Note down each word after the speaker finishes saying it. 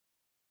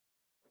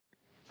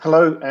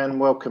Hello and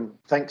welcome.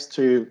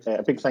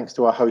 A big thanks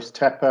to our host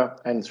TAPA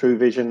and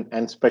Thruvision,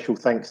 and special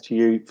thanks to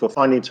you for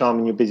finding time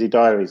in your busy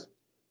diaries.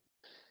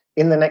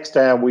 In the next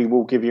hour, we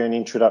will give you an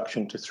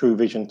introduction to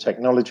Thruvision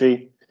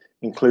technology,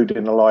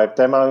 including a live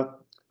demo.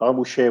 I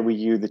will share with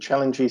you the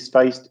challenges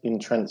faced in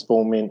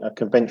transforming a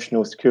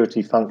conventional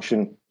security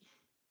function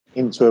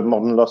into a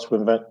modern loss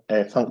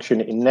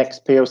function in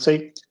Next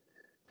PLC.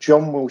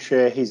 John will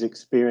share his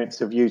experience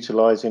of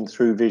utilising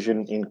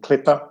Thruvision in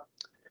Clipper.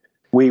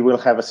 We will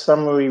have a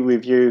summary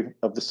review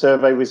of the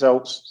survey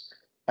results,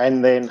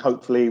 and then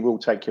hopefully we'll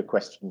take your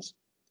questions.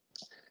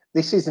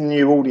 This is a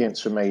new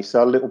audience for me,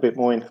 so a little bit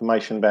more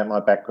information about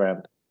my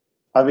background.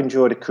 I've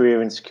enjoyed a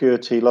career in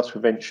security, loss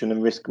prevention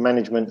and risk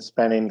management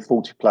spanning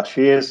 40 plus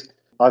years.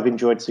 I've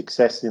enjoyed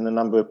success in a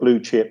number of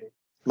blue chip,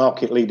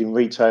 market leading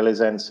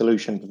retailers and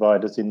solution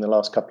providers in the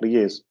last couple of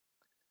years.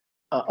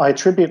 I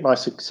attribute my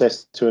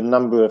success to a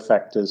number of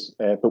factors,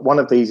 but one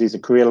of these is a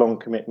career-long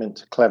commitment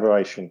to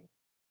collaboration.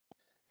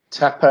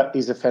 TAPA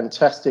is a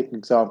fantastic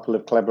example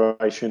of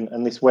collaboration,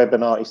 and this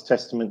webinar is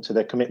testament to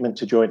their commitment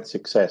to joint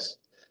success.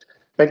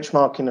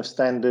 Benchmarking of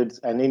standards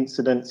and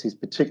incidents is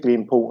particularly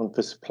important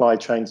for supply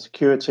chain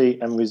security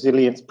and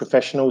resilience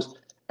professionals,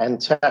 and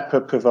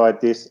TAPA provide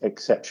this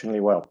exceptionally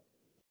well.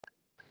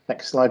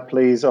 Next slide,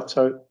 please,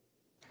 Otto.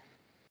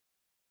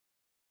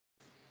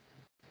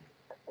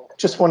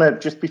 Just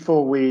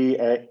before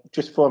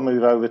I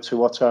move over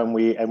to Otto and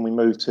we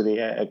move to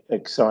the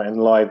exciting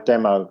live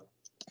demo,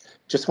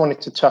 just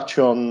wanted to touch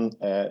on,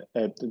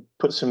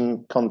 put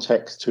some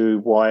context to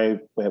why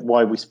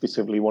we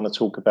specifically want to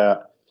talk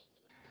about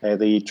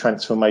the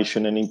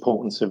transformation and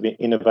importance of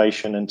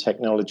innovation and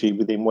technology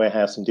within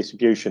warehouse and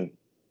distribution.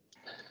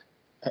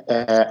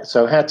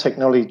 So how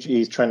technology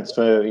is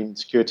transferred in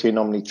security and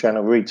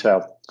omni-channel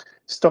retail.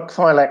 Stock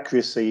file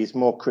accuracy is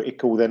more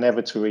critical than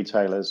ever to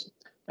retailers,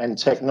 and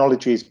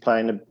technology is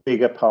playing a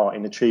bigger part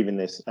in achieving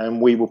this,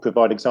 and we will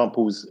provide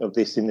examples of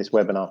this in this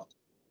webinar.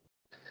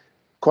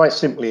 Quite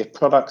simply, if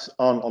products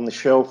aren't on the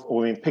shelf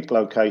or in pick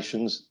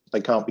locations, they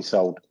can't be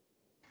sold.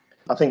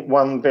 I think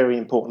one very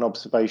important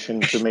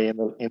observation for me in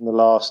the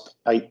last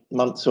 8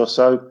 months or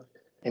so,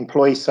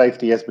 employee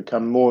safety has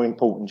become more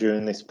important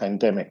during this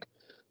pandemic.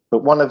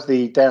 But one of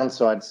the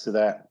downsides to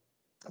that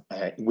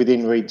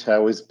within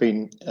retail has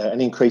been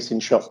an increase in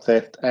shop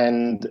theft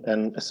and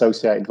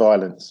associated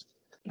violence.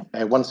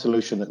 One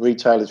solution that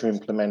retailers are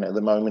implementing at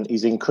the moment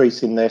is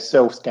increasing their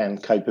self-scan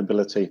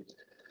capability.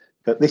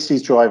 But this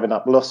is driving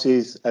up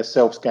losses as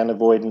self-scan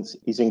avoidance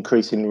is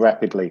increasing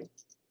rapidly.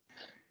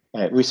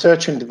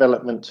 Research and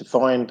development to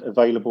find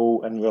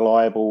available and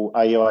reliable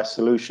AI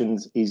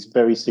solutions is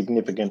very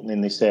significant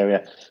in this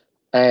area.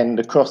 And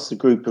across the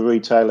group of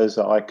retailers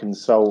that I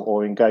consult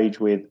or engage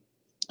with,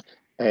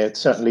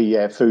 certainly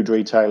food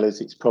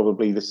retailers, it's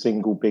probably the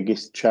single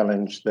biggest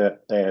challenge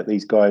that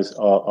these guys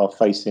are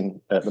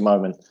facing at the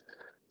moment.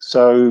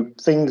 So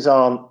things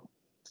aren't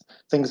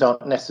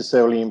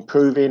necessarily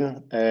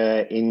improving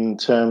in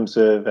terms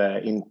of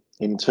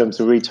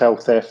retail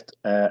theft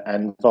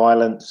and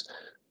violence,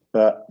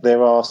 but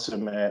there are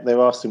some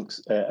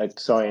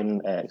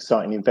exciting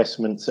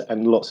investments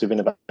and lots of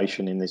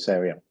innovation in this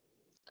area.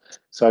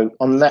 So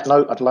on that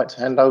note, I'd like to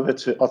hand over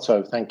to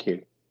Otto. Thank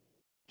you.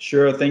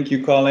 Sure, thank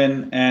you,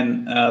 Colin,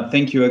 and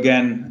thank you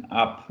again,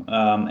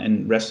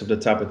 and rest of the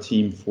TAPA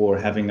team for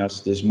having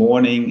us this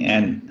morning,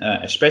 and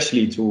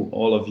especially to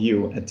all of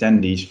you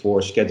attendees for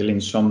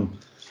scheduling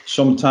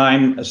some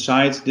time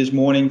aside this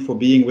morning for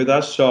being with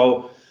us.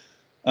 So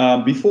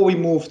before we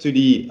move to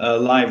the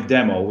live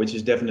demo, which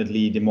is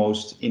definitely the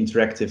most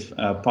interactive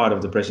part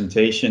of the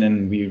presentation,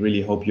 and we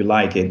really hope you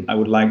like it, I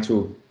would like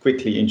to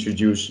quickly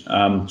introduce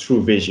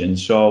Thruvision.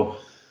 So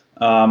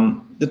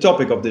the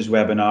topic of this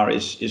webinar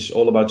is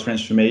all about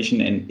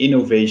transformation, and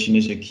innovation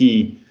is a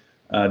key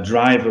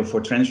driver for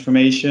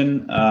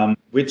transformation.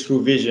 With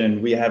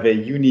Thruvision, we have a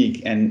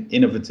unique and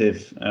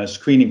innovative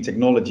screening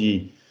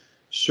technology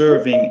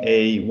serving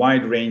a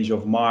wide range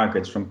of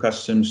markets, from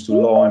customs to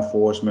law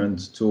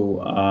enforcement to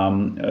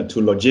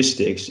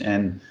logistics.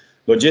 And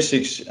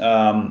logistics,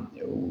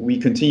 we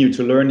continue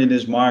to learn in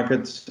this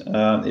market.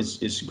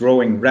 It's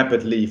growing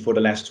rapidly for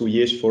the last 2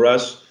 years for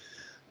us.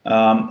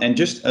 And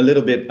just a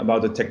little bit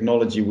about the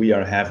technology we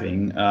are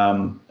having.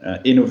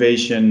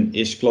 Innovation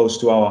is close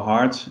to our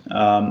heart.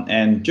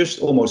 And just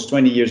almost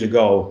 20 years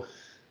ago,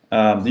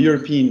 the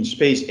European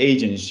Space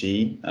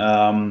Agency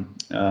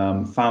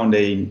found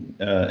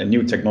a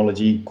new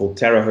technology called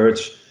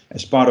terahertz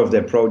as part of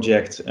their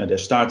project, their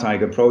Star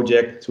Tiger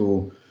project,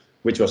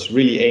 which was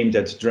really aimed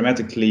at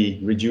dramatically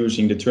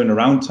reducing the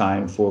turnaround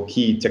time for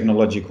key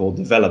technological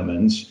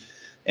developments.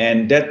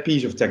 And that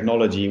piece of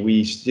technology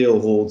we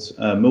still hold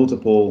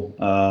multiple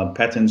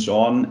patents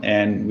on,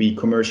 and we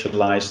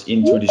commercialized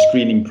into the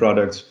screening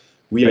products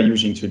we are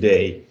using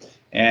today.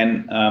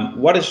 And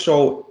what is a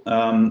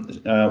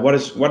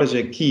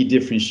key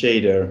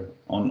differentiator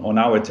on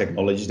our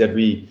technology is that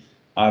we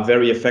are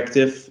very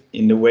effective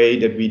in the way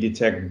that we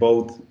detect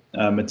both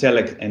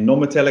metallic and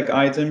non-metallic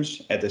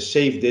items at a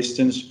safe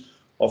distance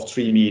of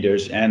 3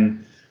 meters.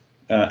 And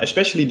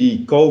especially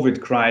the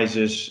COVID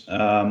crisis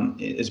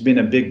has been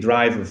a big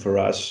driver for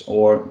us,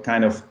 or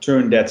kind of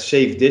turned that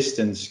safe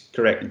distance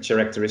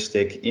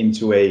characteristic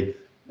into a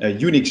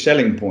unique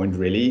selling point,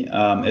 really.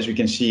 As we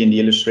can see in the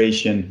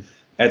illustration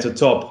at the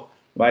top,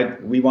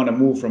 right? We want to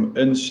move from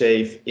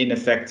unsafe,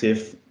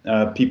 ineffective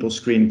people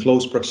screen,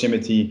 close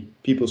proximity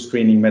people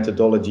screening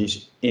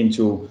methodologies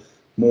into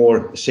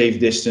more safe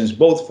distance,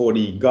 both for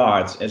the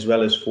guards as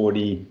well as for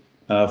the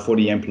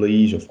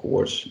employees, of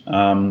course.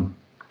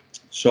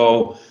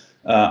 So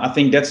I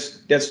think that's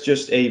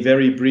just a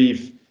very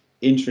brief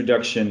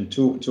introduction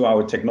to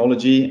our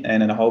technology,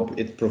 and I hope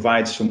it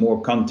provides some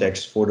more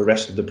context for the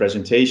rest of the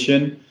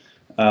presentation.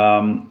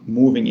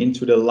 Moving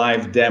into the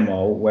live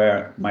demo,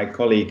 where my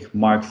colleague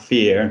Mark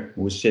Veer,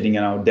 who is sitting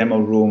in our demo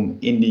room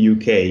in the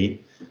UK,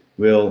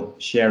 will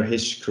share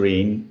his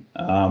screen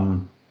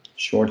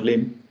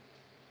shortly.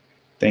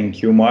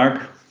 Thank you,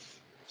 Mark.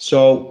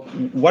 So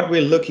what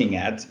we're looking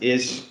at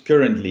is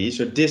currently,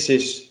 so this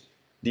is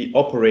the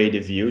operator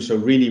view. So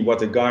really what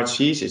the guard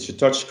sees, it's a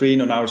touch screen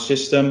on our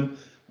system.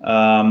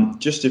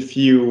 Just a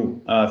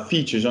few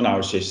features on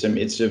our system.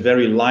 It's a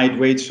very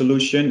lightweight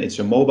solution. It's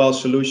a mobile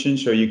solution,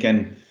 so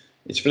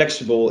it's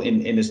flexible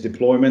in its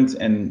deployment.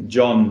 And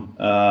John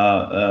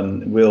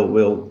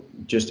will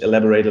just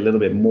elaborate a little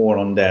bit more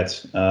on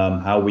that,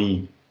 how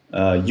we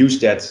use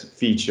that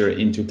feature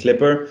into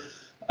Clipper.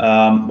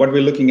 What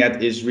we're looking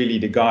at is really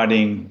the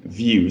guarding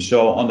view.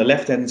 So on the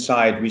left-hand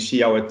side, we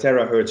see our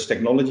terahertz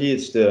technology.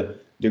 It's the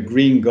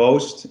green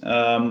ghost,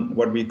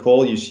 what we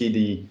call. You see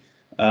the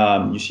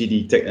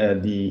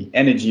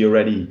energy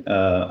already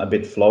a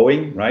bit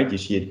flowing, right? You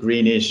see it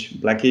greenish,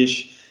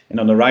 blackish. And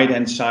on the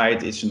right-hand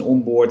side, it's an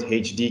onboard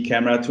HD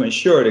camera to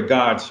ensure the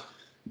guard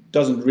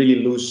doesn't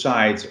really lose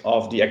sight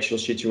of the actual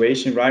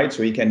situation, right?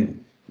 So he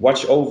can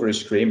watch over a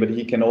screen, but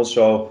he can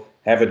also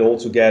have it all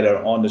together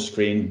on the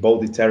screen,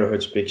 both the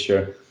terahertz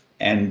picture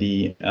and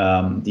the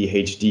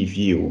HD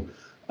view.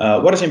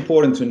 What is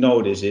important to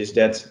notice is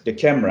that the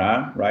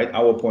camera, right,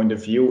 our point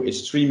of view,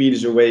 is 3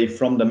 meters away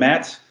from the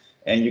mat,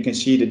 and you can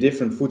see the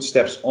different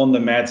footsteps on the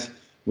mat,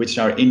 which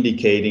are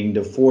indicating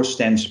the 4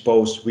 stance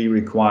posts we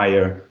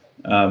require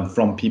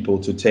from people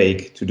to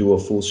take to do a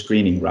full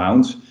screening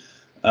round.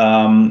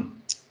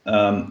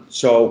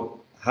 So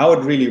how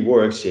it really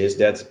works is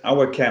that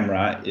our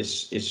camera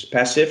is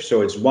passive,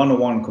 so it's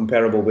one-on-one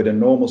comparable with a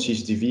normal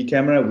CCTV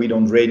camera. We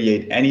don't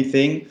radiate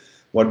anything.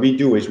 What we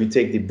do is we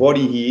take the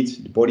body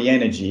heat, the body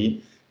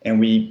energy, and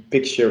we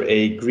picture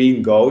a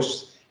green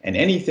ghost, and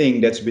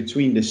anything that's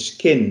between the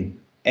skin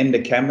and the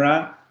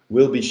camera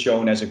will be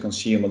shown as a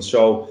concealment.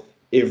 So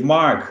if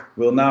Mark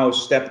will now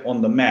step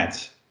on the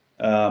mat,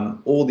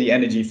 all the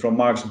energy from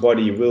Mark's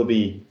body will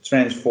be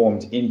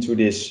transformed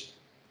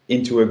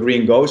into a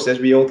green ghost, as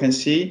we all can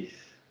see.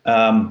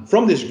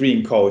 From this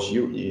green ghost,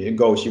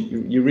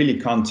 you really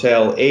can't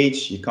tell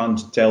age, you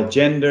can't tell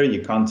gender,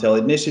 you can't tell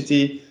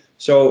ethnicity.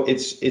 So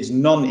it's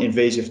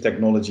non-invasive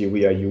technology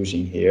we are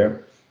using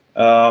here.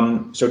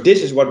 So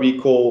this is what we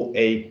call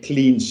a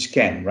clean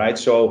scan, right?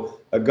 So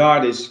a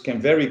guard can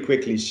very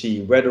quickly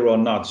see whether or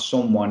not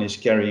someone is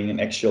carrying an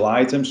actual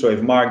item. So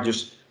if Mark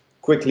just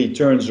quickly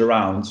turns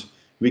around,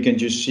 we can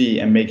just see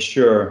and make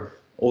sure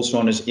also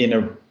on his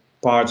inner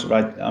parts,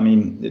 right? I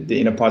mean, the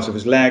inner parts of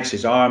his legs,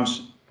 his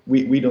arms,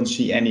 we don't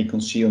see any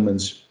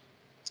concealments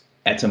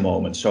at the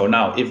moment. So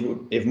now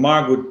if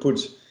Mark would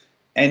put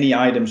any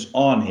items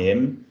on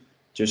him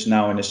just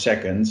now in a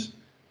second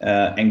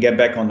and get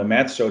back on the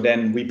mat, so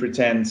then we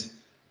pretend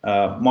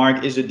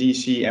Mark is a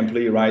DC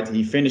employee, right?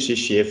 He finished his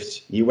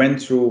shift, he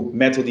went through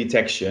metal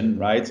detection,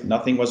 right?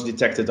 Nothing was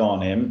detected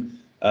on him,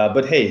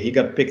 but hey, he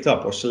got picked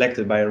up or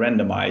selected by a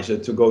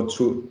randomizer to go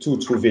through to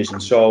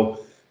Thruvision. So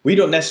we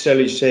don't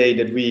necessarily say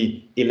that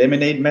we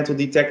eliminate metal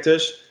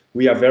detectors.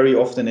 We are very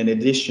often an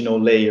additional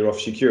layer of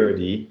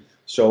security.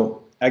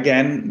 So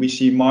again, we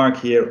see Mark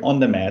here on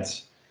the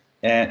mat,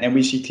 and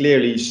we see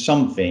clearly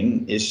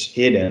something is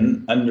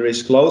hidden under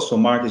his clothes. So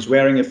Mark is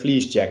wearing a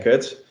fleece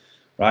jacket,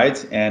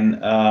 right,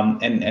 and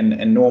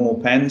normal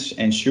pants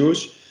and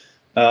shoes.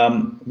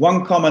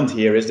 One comment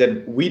here is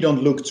that we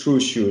don't look through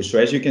shoes. So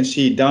as you can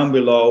see down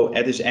below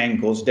at his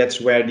ankles, that's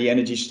where the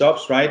energy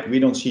stops, right? We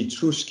don't see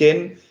through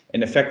skin,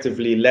 and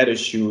effectively leather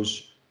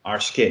shoes are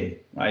skin,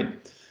 right?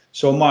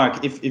 So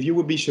Mark, if you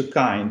would be so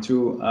kind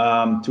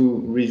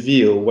to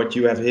reveal what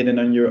you have hidden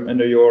on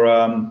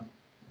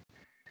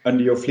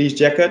under your fleece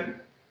jacket.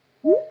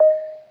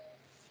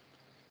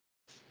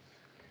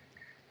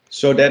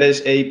 So that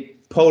is a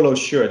polo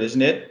shirt,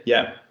 isn't it?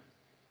 Yeah.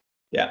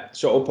 Yeah,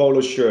 so a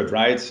polo shirt,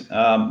 right?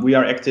 We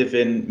are active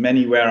in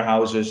many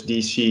warehouses,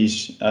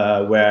 DCs,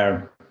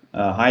 where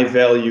high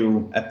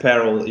value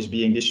apparel is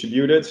being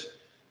distributed.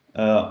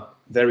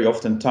 Very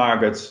often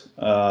target,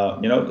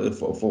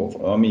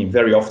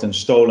 very often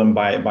stolen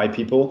by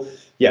people.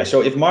 Yeah,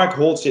 so if Mark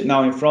holds it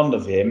now in front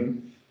of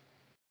him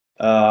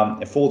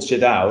and folds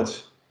it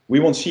out, we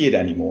won't see it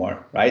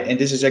anymore, right? And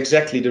this is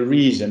exactly the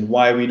reason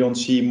why we don't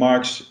see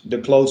the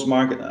clothes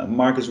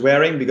Mark is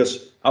wearing,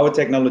 because our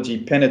technology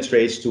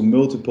penetrates to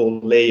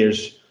multiple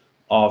layers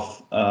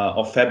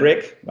of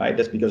fabric, right?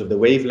 That's because of the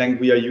wavelength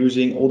we are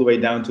using, all the way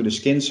down to the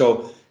skin.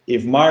 So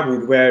if Mark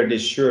would wear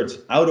this shirt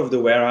out of the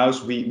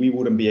warehouse, we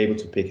wouldn't be able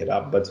to pick it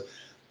up. But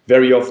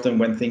very often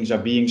when things are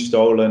being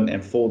stolen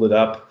and folded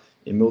up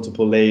in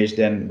multiple layers,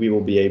 then we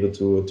will be able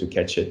to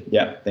catch it.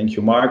 Yeah, thank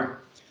you,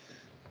 Mark.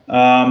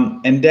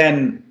 And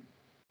then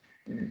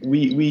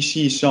we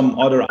see some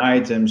other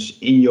items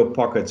in your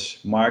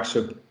pockets, Mark.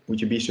 So would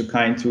you be so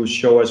kind to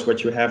show us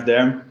what you have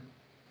there?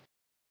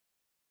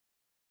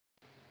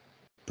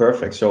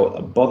 Perfect. So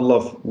a bottle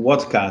of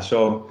vodka.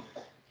 So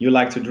you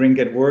like to drink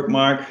at work,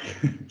 Mark?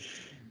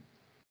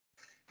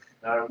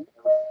 No.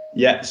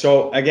 Yeah.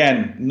 So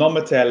again,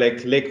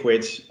 non-metallic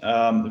liquids,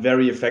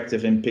 very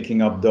effective in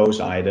picking up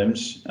those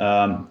items.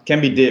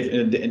 Can be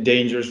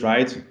dangerous,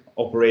 right?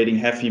 Operating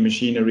heavy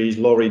machineries,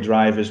 lorry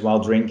drivers while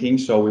drinking.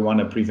 So we want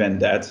to prevent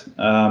that.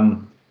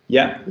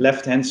 Yeah.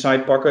 Left-hand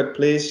side pocket,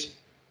 please.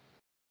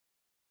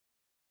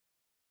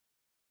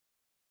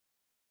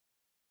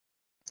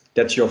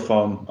 That's your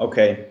phone.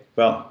 Okay.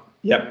 Well,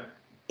 yep.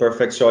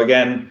 Perfect. So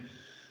again,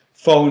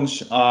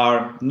 phones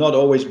are not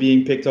always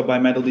being picked up by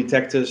metal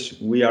detectors.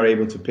 We are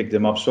able to pick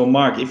them up. So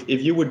Mark,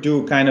 if you would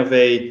do kind of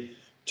a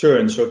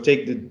turn, so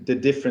take the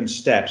different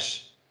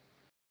steps.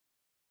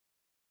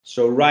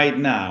 So right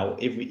now,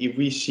 if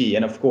we see,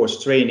 and of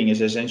course training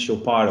is an essential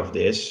part of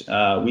this,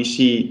 we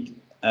see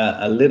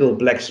a little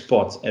black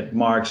spot at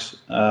Mark's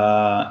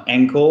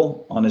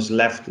ankle on his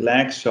left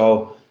leg.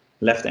 So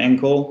left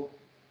ankle,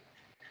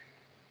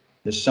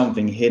 there's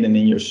something hidden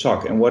in your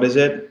sock. And what is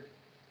it?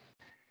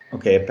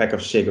 Okay, a pack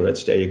of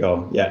cigarettes. There you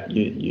go. Yeah,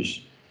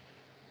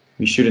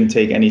 we shouldn't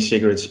take any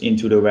cigarettes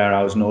into the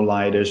warehouse, no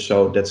lighters.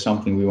 So that's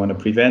something we want to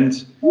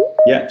prevent.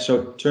 Yeah,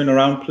 so turn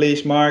around,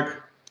 please,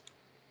 Mark.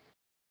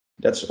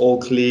 That's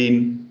all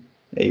clean.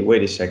 Hey,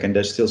 wait a second,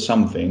 there's still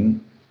something.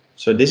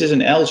 So this is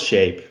an L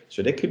shape.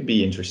 So that could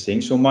be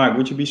interesting. So Mark,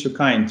 would you be so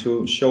kind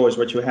to show us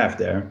what you have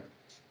there?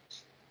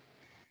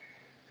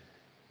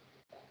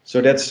 So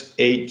that's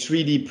a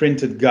 3D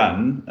printed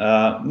gun.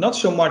 Not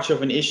so much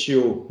of an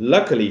issue,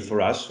 luckily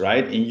for us,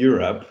 right, in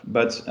Europe,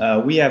 but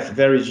we have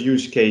various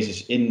use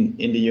cases in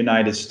the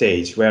United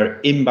States where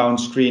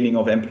inbound screening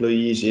of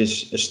employees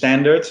is a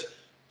standard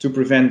to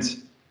prevent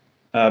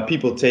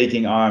people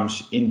taking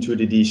arms into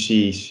the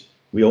DCs.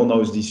 We all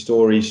know these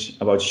stories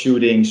about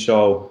shooting.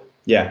 So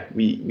yeah,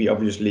 we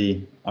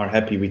obviously are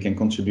happy we can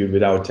contribute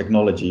with our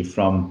technology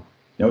from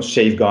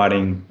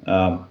safeguarding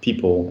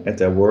people at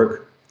their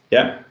work.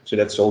 Yeah, so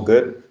that's all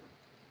good.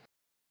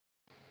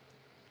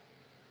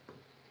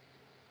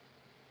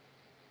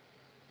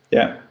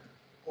 Yeah,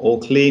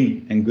 all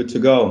clean and good to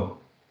go.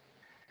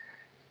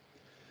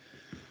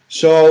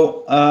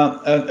 So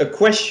a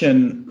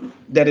question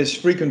that is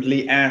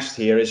frequently asked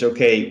here is,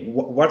 okay,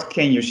 what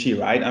can you see,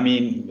 right? I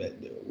mean,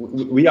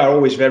 we are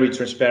always very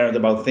transparent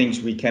about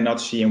things we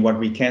cannot see and what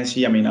we can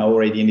see. I mean, I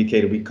already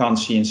indicated we can't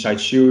see inside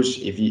shoes.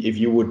 If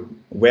you would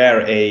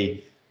wear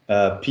a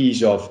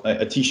piece of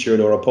a t-shirt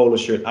or a polo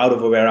shirt out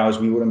of a warehouse,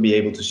 we wouldn't be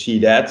able to see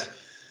that.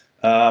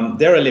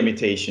 There are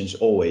limitations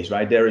always,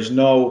 right? There is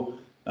no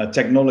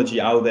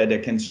technology out there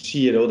that can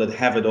see it all, that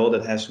have it all,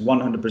 that has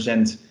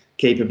 100%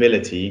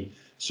 capability.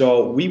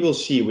 So we will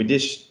see with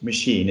this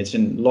machine, it's a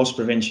loss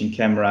prevention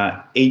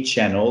camera, 8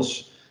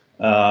 channels,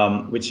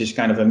 which is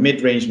kind of a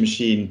mid-range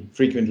machine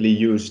frequently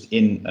used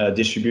in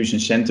distribution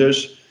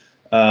centers.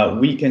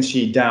 We can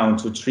see down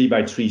to 3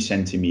 by 3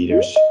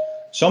 centimeters.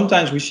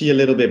 Sometimes we see a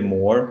little bit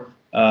more,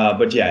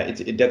 but yeah,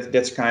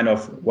 that's kind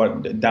of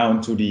what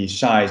down to the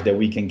size that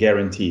we can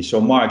guarantee. So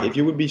Mark, if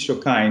you would be so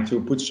kind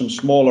to put some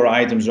smaller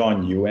items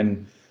on you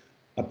and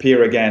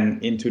appear again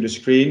into the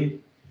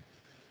screen.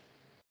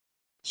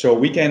 So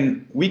we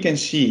can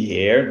see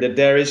here that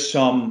there is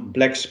some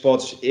black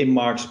spots in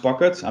Mark's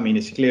pocket. I mean,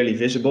 it's clearly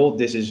visible.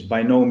 This is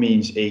by no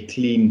means a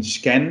clean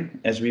scan,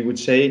 as we would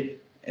say,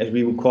 as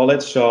we would call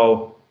it.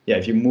 So yeah,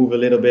 if you move a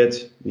little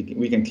bit,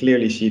 we can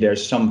clearly see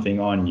there's something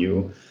on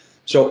you.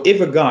 So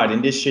if a guard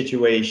in this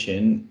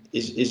situation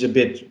is a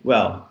bit,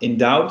 well, in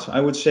doubt,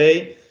 I would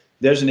say,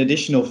 there's an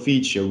additional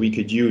feature we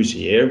could use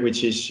here,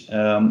 which is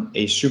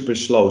a super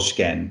slow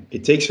scan.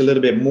 It takes a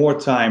little bit more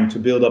time to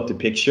build up the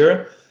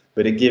picture,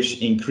 but it gives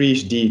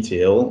increased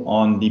detail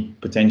on the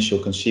potential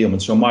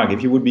concealment. So Mark,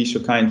 if you would be so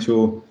kind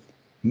to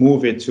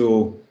move it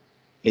to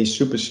a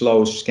super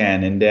slow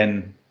scan and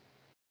then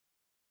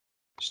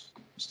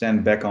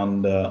stand back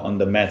on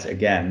the mat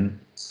again.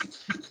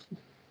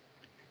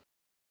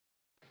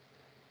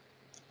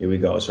 Here we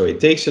go. So it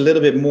takes a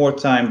little bit more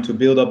time to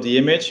build up the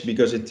image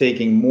because it's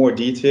taking more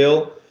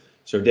detail.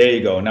 So there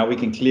you go. Now we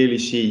can clearly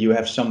see you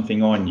have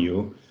something on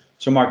you.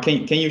 So Mark,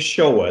 can you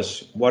show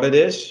us what it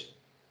is?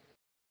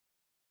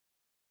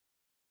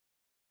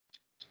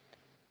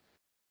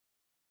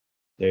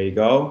 There you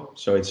go.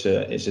 So it's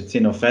a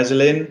tin of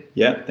Vaseline.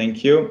 Yeah,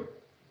 thank you.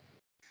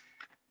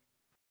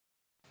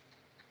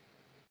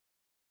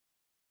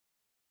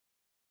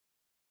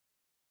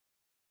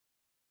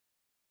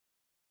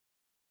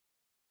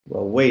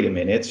 Well, wait a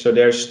minute. So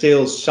there's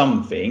still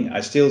something.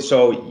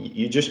 So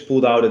you just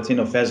pulled out a tin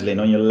of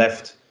Vaseline on your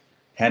left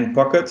hand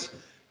pocket.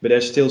 but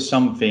there's still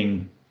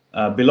something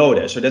below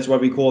there. So that's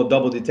what we call a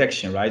double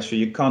detection, right? So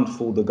you can't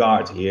fool the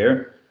guard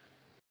here.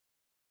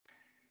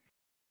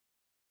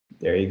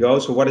 There you go.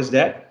 So what is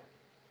that?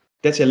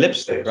 That's a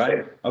lipstick,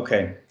 right?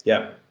 Okay,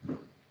 yeah.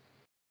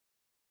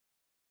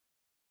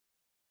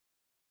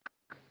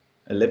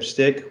 A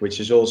lipstick, which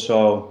is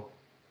also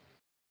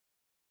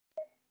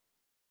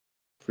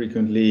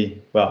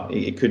frequently, well,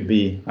 it could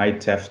be high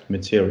theft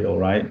material,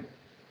 right?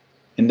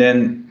 And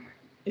then,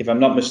 if I'm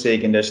not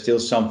mistaken, there's still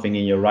something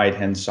in your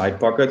right-hand side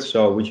pocket.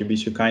 So would you be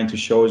so kind to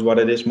show us what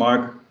it is,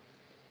 Mark?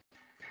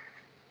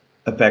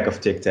 A pack of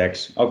Tic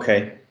Tacs.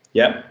 Okay,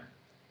 yeah.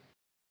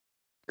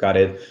 Got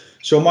it.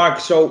 So Mark,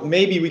 so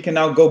maybe we can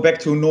now go back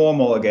to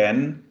normal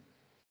again.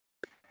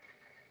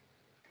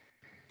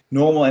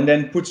 Normal, and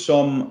then put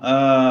some,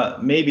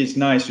 maybe it's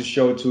nice to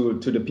show to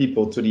the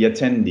people, to the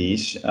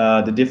attendees,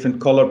 the different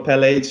color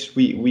palettes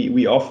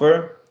we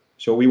offer.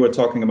 So we were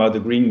talking about the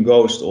green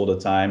ghost all the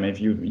time. If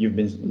you've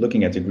been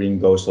looking at the green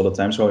ghost all the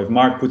time. So if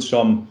Mark puts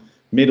some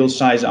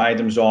middle-size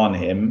items on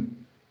him,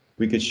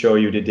 we could show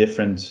you the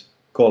different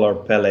color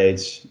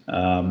palettes.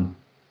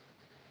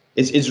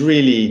 It's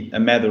really a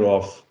matter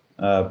of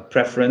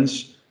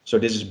preference. So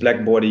this is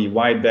black body,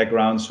 white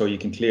background, so you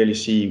can clearly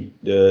see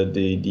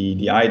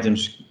the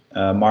items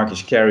Mark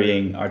is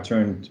carrying are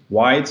turned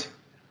white.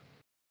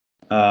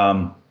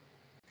 Then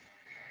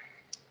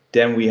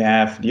we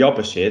have the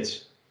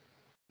opposite,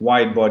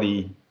 white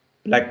body,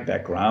 black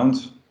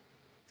background.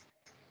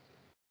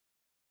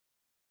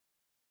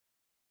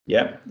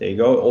 Yeah, there you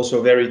go.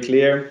 Also very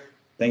clear.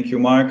 Thank you,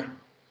 Mark.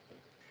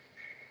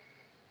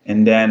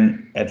 And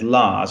then at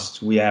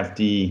last we have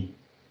the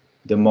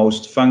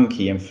most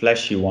funky and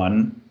flashy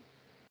one.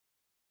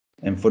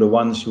 And for the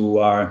ones who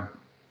are,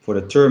 for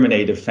the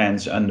Terminator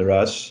fans under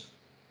us,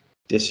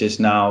 this is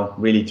now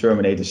really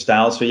Terminator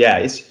style. So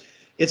yeah,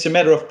 it's a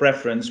matter of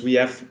preference. We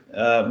have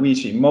we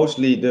see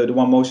mostly the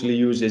one mostly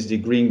used is the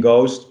green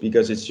ghost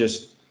because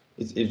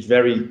it's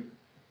very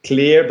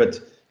clear. But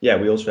yeah,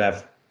 we also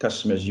have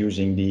customers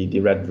using the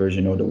red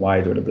version or the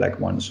white or the black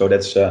one. So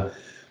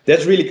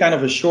that's really kind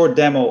of a short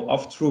demo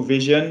of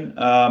Thruvision.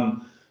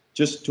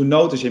 Just to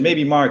notice it,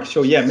 maybe Mark.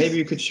 So yeah, maybe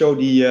you could show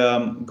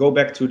the go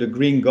back to the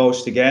green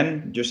ghost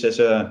again, just as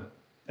a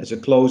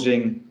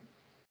closing.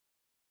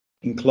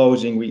 In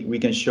closing, we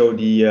can show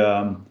the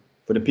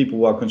for the people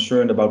who are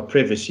concerned about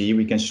privacy,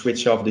 we can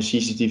switch off the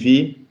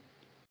CCTV.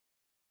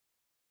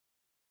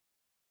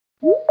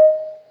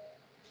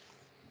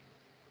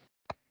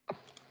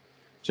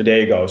 So there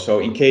you go. So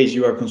in case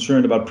you are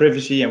concerned about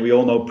privacy, and we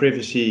all know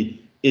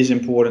privacy is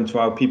important to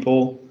our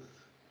people.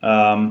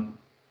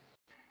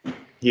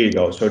 Here you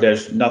go. So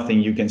there's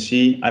nothing you can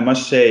see. I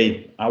must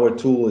say our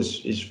tool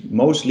is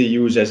mostly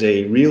used as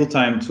a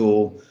real-time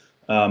tool.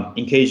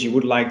 In case you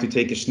would like to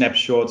take a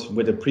snapshot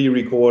with a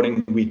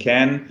pre-recording, we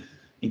can.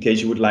 In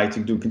case you would like to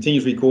do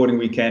continuous recording,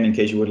 we can. In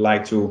case you would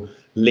like to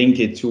link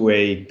it to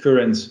a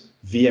current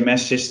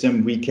VMS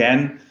system, we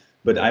can.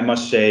 But I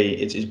must say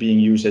it's being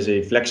used as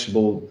a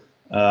flexible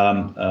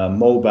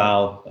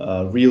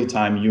mobile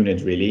real-time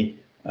unit, really,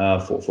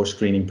 for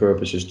screening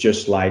purposes,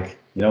 just like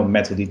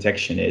metal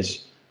detection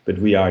is. But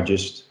we are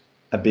just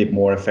a bit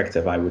more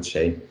effective, I would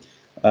say.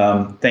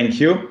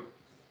 Thank you.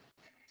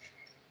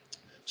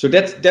 So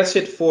that's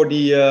it for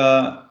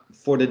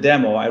the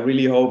demo. I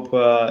really hope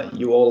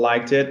you all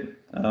liked it.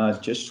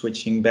 Just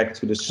switching back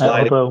to the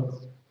slide.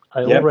 Although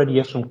I already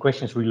have some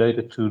questions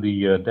related to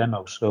the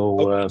demo.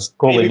 So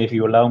Colin, if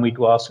you allow me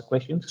to ask the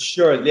questions.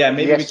 Sure. Yeah.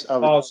 Maybe we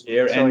can pause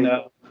here. Sorry.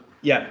 And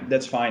yeah,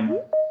 that's fine.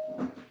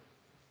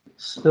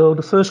 So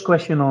the first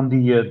question on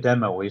the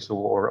demo is,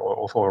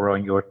 or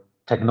on your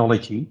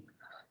technology,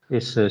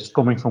 is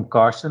coming from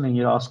Carsten, and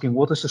you're asking,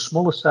 what is the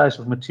smallest size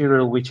of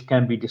material which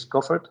can be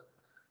discovered?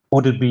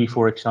 Would it be,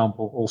 for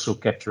example, also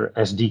capture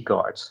SD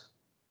cards?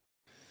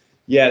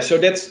 Yeah, so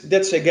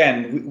that's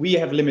again, we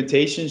have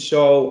limitations.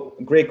 So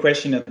great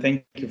question, and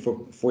thank you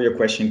for your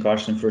question,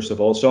 Carsten, first of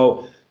all.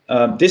 So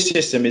this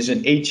system is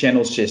an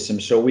 8-channel system.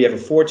 So we have a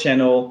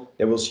 4-channel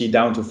that we'll see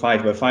down to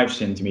 5 by 5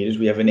 centimeters.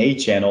 We have an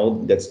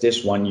 8-channel, that's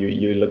this one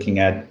you're looking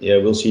at.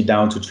 We'll see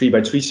down to 3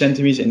 by 3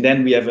 centimeters. And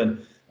then we have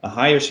a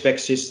higher spec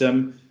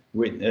system,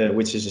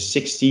 which is a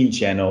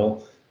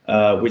 16-channel,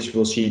 which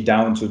we'll see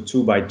down to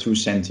 2 by 2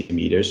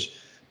 centimeters.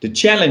 The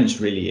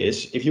challenge really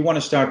is, if you want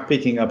to start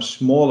picking up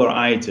smaller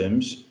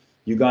items,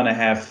 you're gonna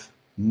have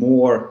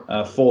more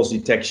false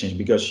detections,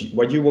 because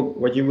what you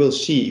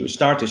will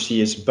start to see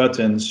is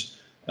buttons,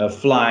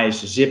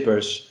 flies,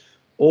 zippers,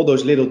 all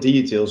those little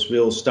details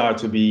will start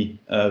to be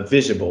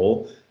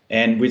visible,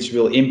 and which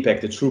will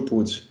impact the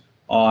throughput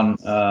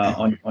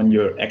on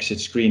your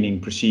exit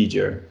screening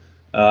procedure.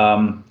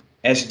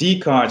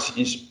 SD cards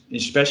in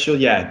special,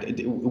 yeah,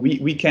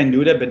 we can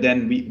do that, but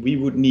then we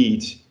would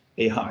need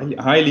a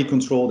highly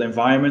controlled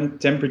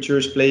environment,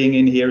 temperatures playing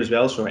in here as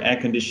well, so air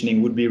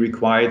conditioning would be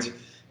required,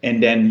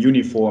 and then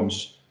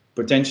uniforms,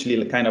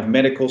 potentially kind of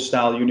medical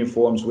style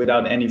uniforms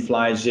without any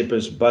flies,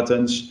 zippers,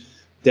 buttons.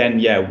 Then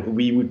yeah,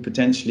 we would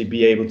potentially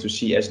be able to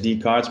see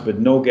SD cards, but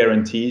no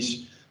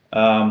guarantees.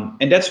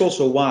 And that's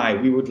also why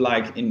we would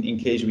like, in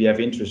case we have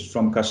interest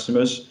from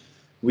customers,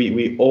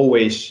 we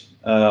always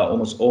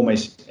almost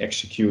always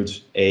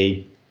execute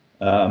a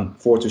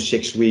 4 to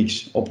 6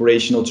 weeks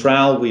operational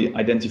trial. We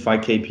identify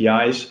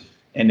KPIs,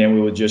 and then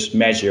we will just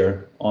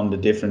measure on the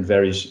different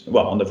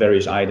on the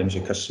various items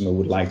a customer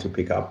would like to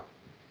pick up.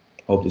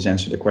 Hope this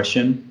answered the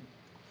question.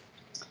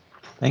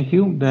 Thank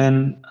you.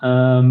 Then,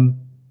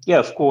 yeah,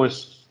 of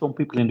course, some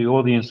people in the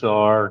audience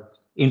are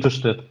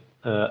interested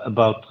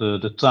about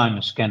the time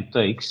a scan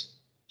takes,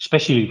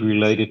 especially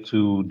related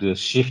to the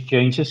shift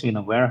changes in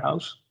a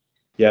warehouse,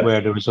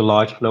 where there is a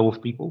large flow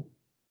of people.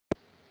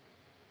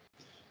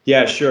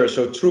 Yeah, sure.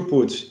 So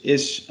throughput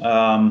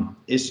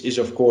is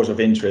of course of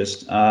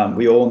interest.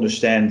 We all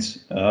understand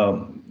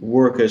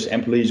workers,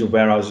 employees of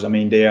warehouses. I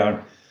mean,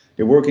 they're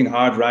working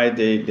hard, right?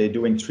 They're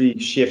doing 3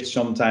 shifts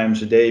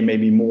sometimes a day,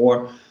 maybe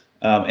more,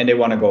 and they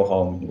want to go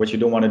home. What you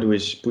don't want to do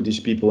is put these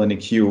people in a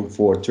queue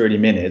for 30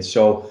 minutes.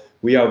 So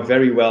we are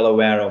very well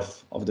aware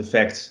of the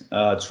fact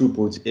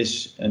throughput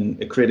is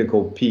a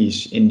critical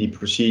piece in the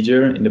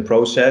procedure, in the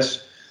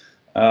process.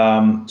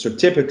 So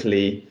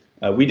typically,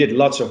 we did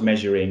lots of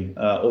measuring,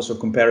 also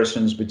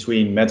comparisons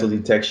between metal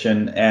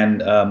detection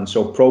and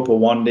so proper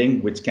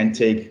wanding, which can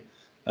take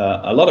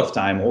a lot of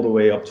time, all the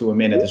way up to a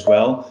minute as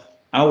well.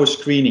 Our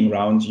screening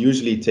round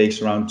usually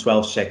takes around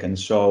 12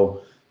 seconds.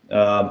 So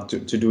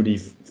to do the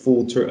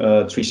full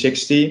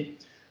 360,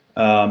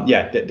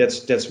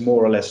 that's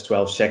more or less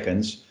 12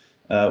 seconds.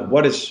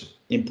 What is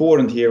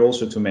important here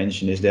also to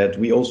mention is that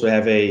we also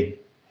have a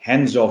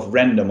hands-off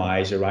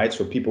randomizer, right?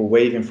 So people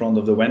wave in front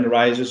of the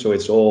randomizer, so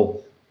it's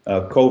all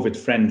COVID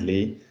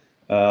friendly,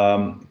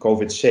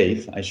 COVID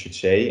safe, I should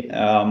say.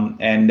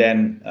 And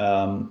then,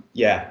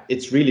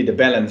 it's really the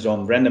balance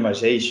on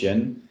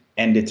randomization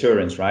and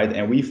deterrence, right?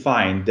 And we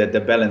find that the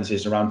balance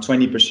is around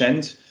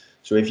 20%.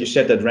 So if you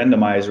set that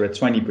randomizer at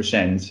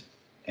 20%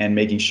 and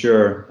making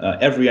sure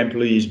every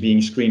employee is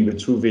being screened with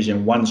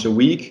Thruvision once a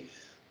week,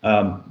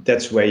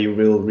 that's where you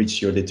will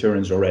reach your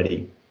deterrence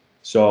already.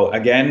 So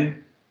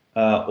again,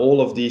 all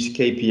of these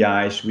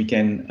KPIs we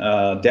can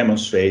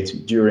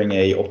demonstrate during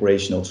a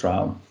operational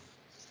trial.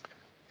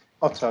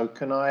 Otto,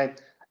 can I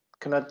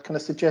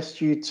suggest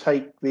you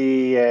take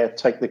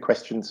the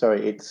question?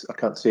 Sorry, I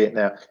can't see it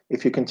now.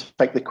 If you can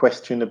take the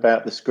question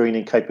about the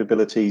screening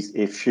capabilities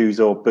if shoes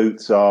or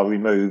boots are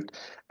removed,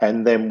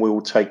 and then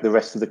we'll take the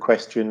rest of the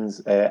questions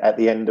at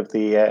the end of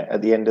the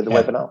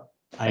webinar.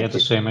 I had the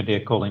same idea,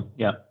 Colin.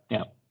 Yeah.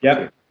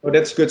 Oh,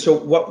 that's good. So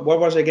what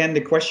was again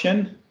the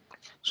question?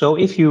 So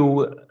if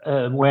you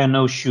wear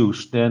no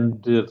shoes, then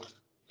the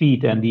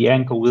feet and the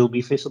ankle will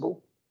be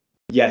visible?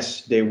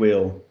 Yes, they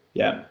will.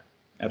 Yeah,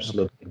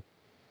 absolutely. Okay.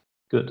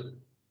 Good.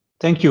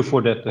 Thank you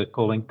for that,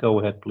 Colin. Go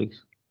ahead,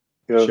 please.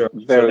 Sure.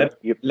 So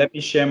let me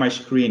share my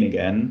screen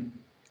again.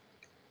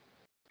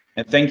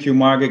 And thank you,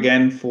 Mark,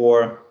 again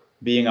for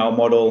being our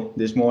model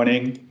this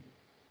morning.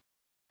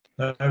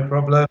 No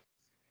problem.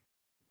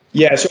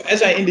 Yeah, so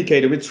as I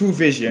indicated, with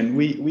Thruvision,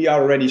 we are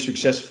already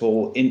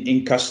successful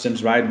in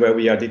customs, right, where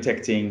we are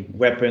detecting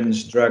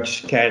weapons,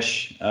 drugs,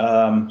 cash,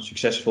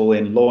 successful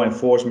in law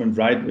enforcement,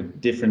 right, with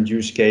different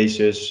use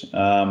cases.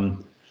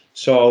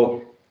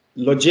 So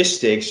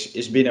logistics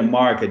has been a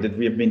market that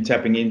we have been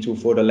tapping into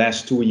for the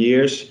last 2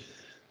 years.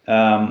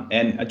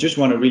 And I just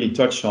want to really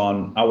touch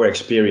on our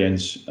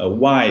experience,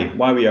 why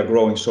we are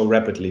growing so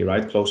rapidly,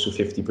 right, close to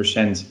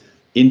 50%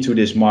 into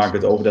this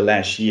market over the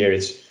last year.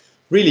 It's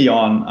really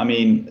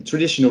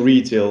traditional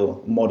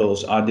retail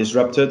models are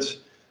disrupted,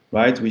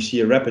 right? We see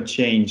a rapid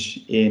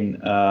change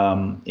in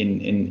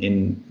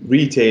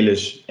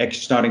retailers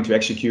starting to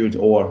execute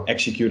or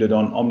executed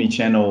on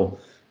omni-channel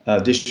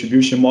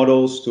distribution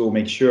models to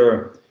make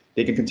sure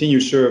they can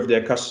continue to serve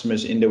their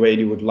customers in the way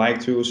they would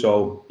like to.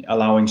 So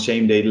allowing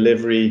same-day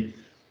delivery,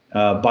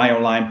 buy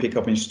online, pick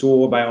up in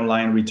store, buy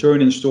online, return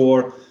in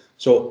store.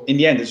 So in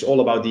the end, it's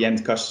all about the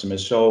end customer.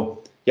 So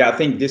yeah, I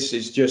think this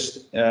is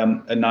just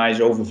a nice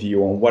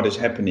overview on what is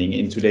happening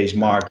in today's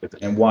market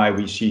and why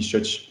we see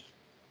such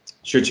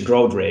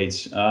growth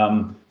rates.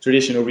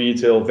 Traditional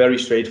retail, very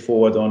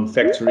straightforward on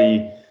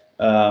factory,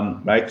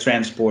 right,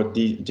 transport,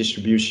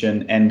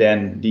 distribution, and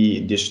then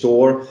the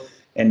store.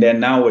 And then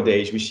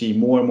nowadays we see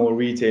more and more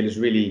retailers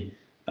really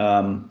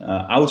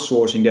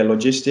outsourcing their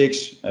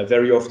logistics,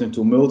 very often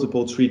to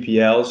multiple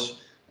 3PLs,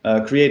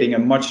 creating a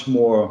much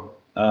more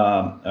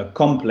a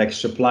complex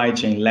supply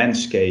chain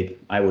landscape,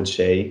 I would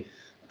say.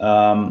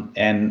 I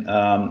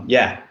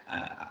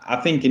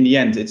think in the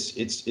end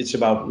it's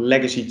about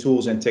legacy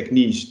tools and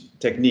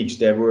techniques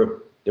that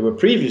were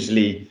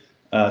previously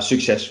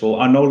successful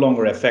are no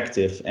longer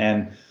effective.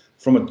 And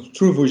from a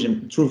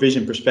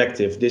Thruvision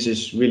perspective, this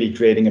is really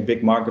creating a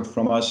big market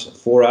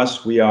for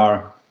us. We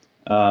are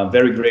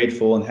very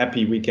grateful and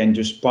happy we can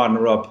just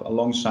partner up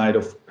alongside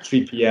of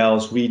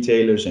 3PLs,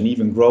 retailers, and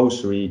even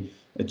grocery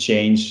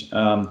chains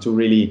to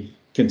really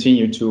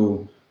continue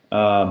to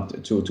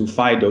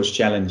fight those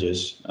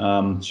challenges.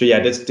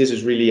 This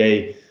is really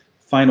a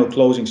final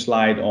closing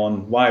slide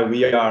on why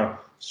we are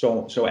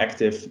so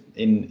active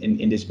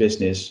in this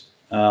business.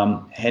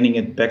 Handing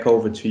it back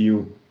over to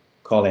you,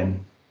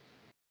 Colin.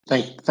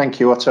 Thank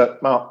you, Otto.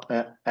 Mark,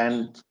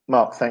 and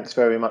Mark, thanks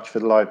very much for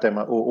the live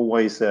demo.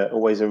 Always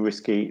a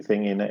risky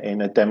thing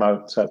in a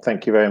demo, so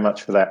thank you very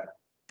much for that.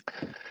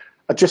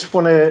 I just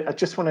want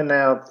to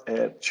now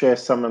share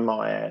some of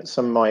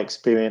my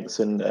experience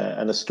and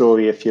a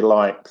story, if you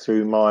like,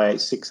 through my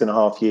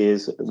 6.5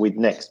 years with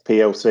Next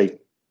PLC,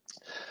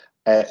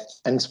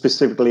 and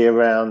specifically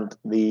around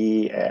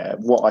the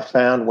what I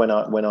found when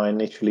I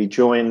initially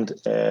joined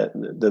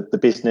the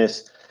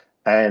business,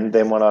 and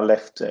then when I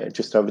left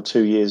just over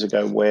 2 years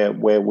ago,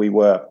 where we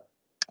were.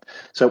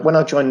 So when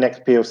I joined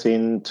Next PLC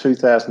in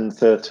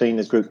 2013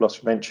 as Group Loss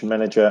Prevention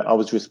Manager, I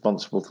was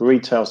responsible for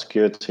retail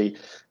security,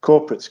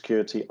 corporate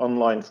security,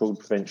 online fraud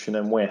prevention,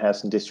 and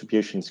warehouse and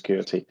distribution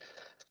security.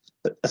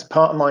 As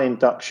part of my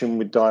induction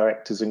with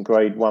directors and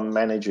grade 1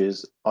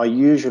 managers, I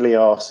usually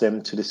ask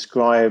them to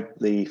describe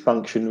the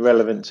function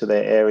relevant to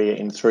their area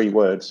in 3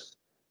 words.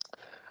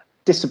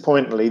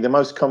 Disappointingly, the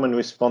most common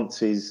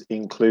responses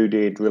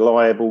included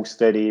reliable,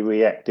 steady,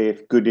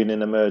 reactive, good in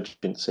an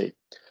emergency.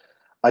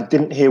 I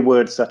didn't hear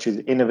words such as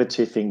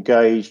innovative,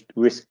 engaged,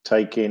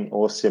 risk-taking,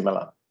 or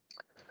similar.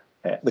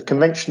 The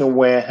conventional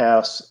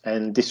warehouse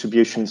and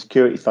distribution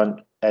security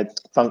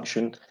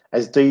function,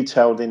 as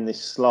detailed in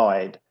this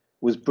slide,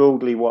 was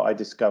broadly what I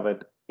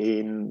discovered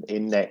in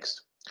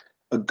Next.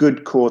 A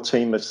good core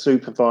team of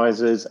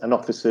supervisors and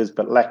officers,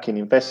 but lacking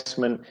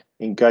investment,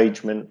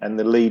 engagement, and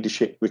the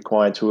leadership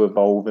required to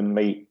evolve and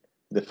meet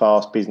the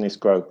fast business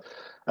growth.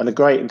 And a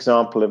great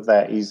example of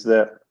that is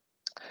that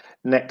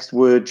Next,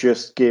 we're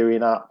just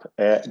gearing up.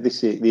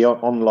 This is the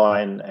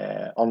online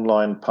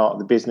part of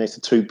the business,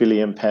 a £2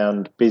 billion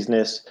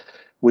business.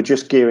 We're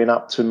just gearing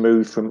up to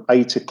move from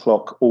 8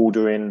 o'clock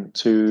ordering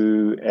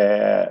to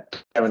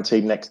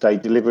guaranteed next day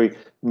delivery,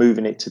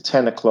 moving it to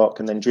 10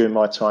 o'clock, and then during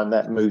my time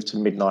that moved to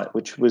midnight,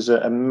 which was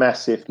a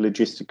massive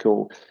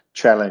logistical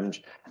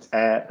challenge.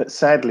 But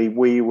sadly,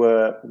 we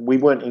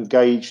weren't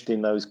engaged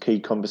in those key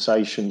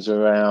conversations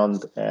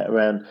around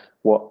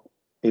what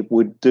it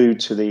would do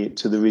to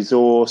the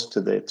resource,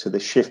 to the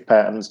shift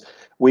patterns.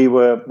 We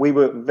were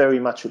very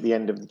much at the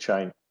end of the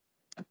chain,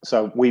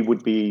 so we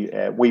would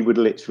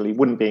literally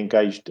wouldn't be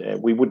engaged.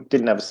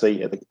 Didn't have a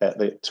seat at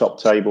the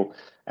top table,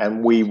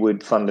 and we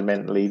would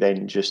fundamentally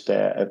then just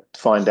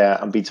find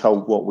out and be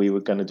told what we were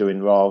going to do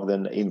rather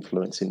than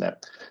influencing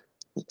that.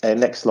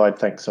 Next slide,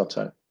 thanks,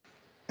 Otto.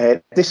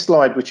 This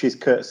slide, which is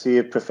courtesy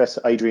of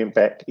Professor Adrian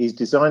Beck, is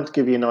designed to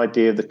give you an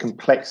idea of the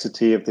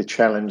complexity of the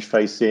challenge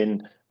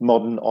facing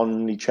modern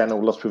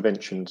omni-channel loss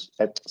prevention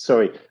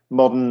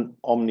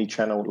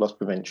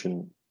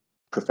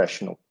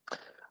professional.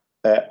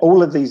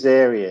 All of these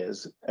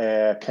areas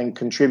can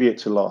contribute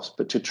to loss,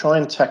 but to try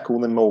and tackle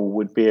them all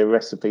would be a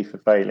recipe for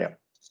failure.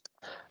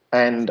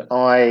 And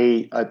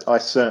I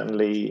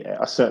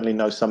certainly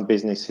know some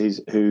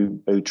businesses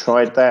who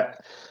tried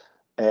that.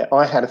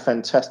 I had a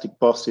fantastic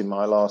boss in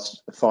my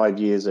last 5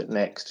 years at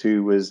Next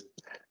who was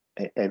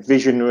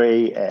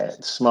visionary,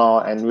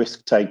 smart, and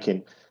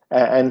risk-taking.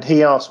 And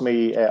he asked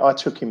me, I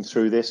took him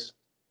through this.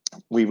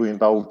 We were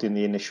involved in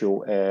the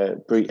initial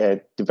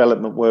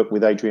development work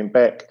with Adrian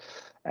Beck,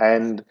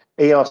 and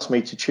he asked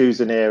me to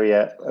choose an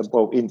area.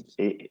 Well,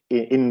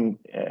 in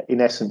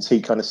essence,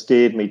 he kind of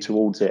steered me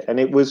towards it, and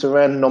it was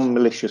around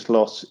non-malicious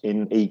loss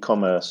in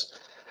e-commerce.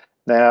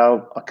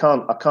 Now, I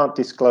can't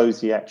disclose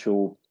the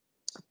actual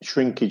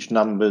shrinkage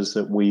numbers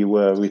that we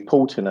were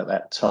reporting at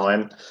that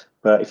time.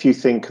 But if you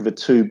think of a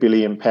 £2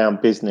 billion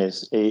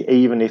business,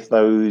 even if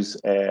those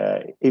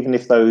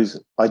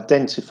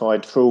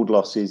identified fraud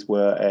losses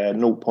were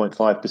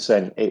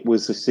 0.5%, it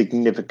was a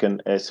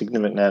significant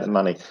amount of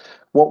money.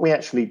 What we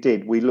actually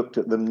did, we looked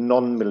at the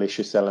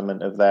non-malicious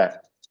element of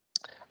that,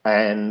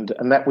 and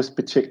that was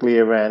particularly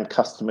around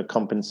customer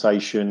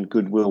compensation,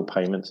 goodwill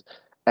payments,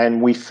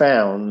 and we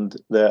found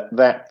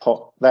that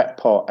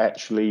pot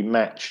actually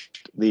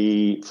matched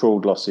the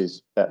fraud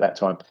losses at that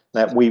time.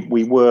 That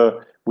we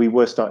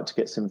were starting to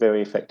get some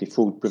very effective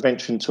fraud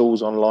prevention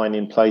tools online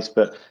in place,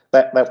 but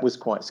that was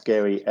quite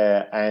scary.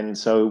 And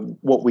so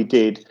what we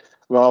did,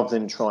 rather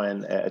than try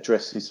and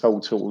address this whole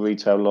total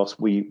retail loss,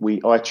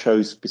 I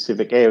chose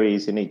specific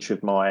areas in each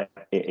of my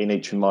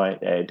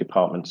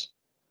departments.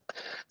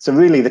 So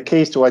really, the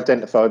key is to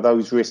identify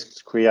those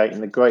risks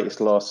creating the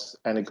greatest loss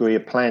and agree a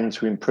plan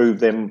to improve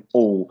them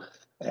all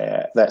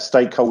that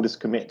stakeholders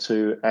commit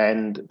to,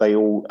 and they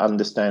all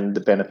understand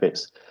the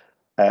benefits.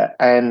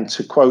 And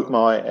to quote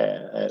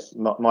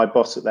my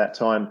boss at that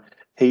time,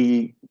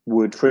 he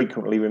would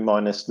frequently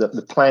remind us that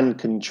the plan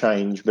can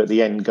change, but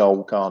the end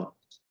goal can't.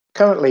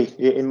 Currently,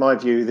 in my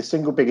view, the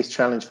single biggest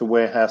challenge for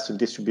warehouse and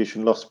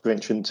distribution loss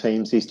prevention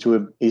teams is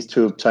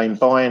to obtain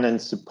buy-in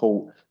and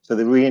support for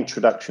the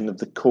reintroduction of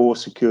the core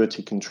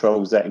security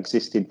controls that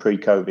existed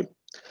pre-COVID.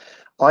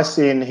 I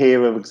see and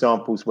hear of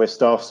examples where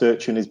staff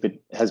searching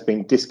has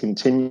been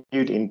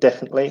discontinued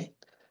indefinitely,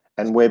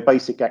 and where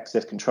basic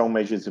access control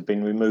measures have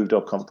been removed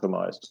or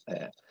compromised.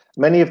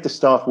 Many of the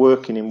staff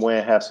working in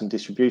warehouse and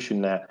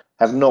distribution now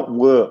have not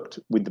worked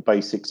with the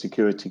basic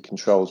security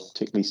controls,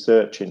 particularly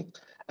searching.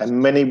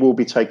 and many will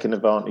be taking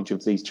advantage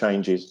of these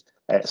changes.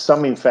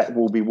 Some, in fact,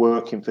 will be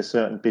working for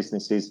certain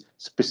businesses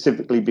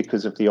specifically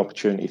because of the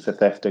opportunity for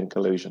theft and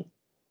collusion.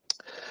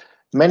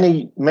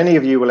 Many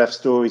of you will have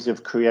stories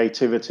of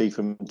creativity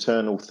from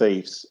internal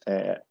thieves.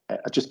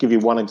 I'll just give you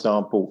one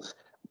example.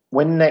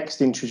 When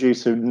Next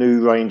introduced a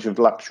new range of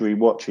luxury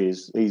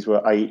watches, these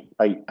were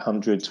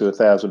 £800 to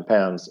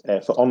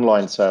 £1,000 for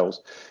online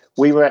sales.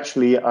 We were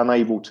actually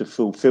unable to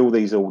fulfil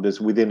these orders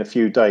within a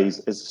few days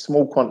as a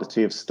small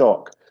quantity of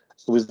stock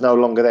was no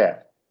longer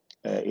there,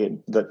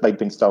 that they'd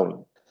been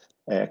stolen.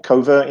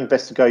 Covert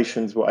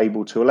investigations were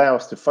able to allow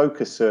us to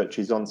focus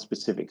searches on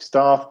specific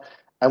staff,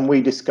 and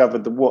we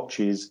discovered the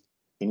watches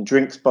in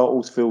drinks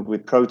bottles filled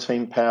with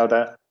protein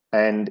powder,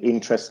 and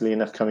interestingly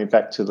enough, coming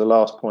back to the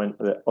last point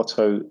that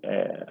Otto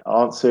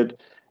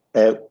answered,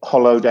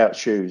 hollowed out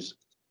shoes.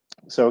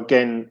 So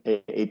again,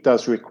 it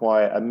does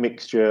require a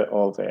mixture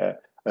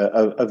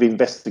of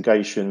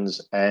investigations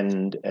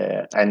and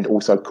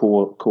also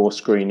core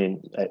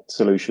screening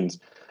solutions.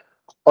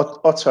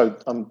 Otto,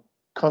 I'm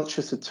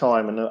conscious of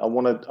time, and I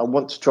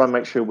want to try and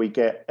make sure we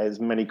get as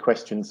many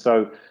questions.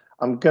 So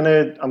I'm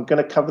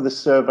gonna cover the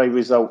survey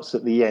results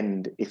at the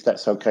end, if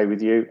that's okay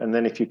with you, and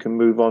then if you can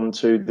move on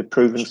to the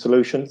proven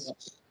solutions.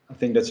 I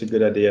think that's a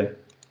good idea.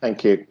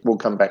 Thank you. We'll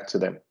come back to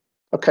them.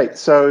 Okay,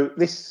 so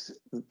this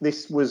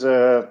was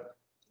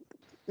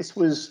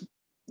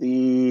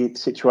the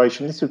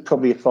situation. This was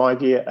probably a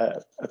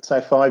 5-year, I'd say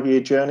a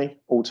 5-year journey,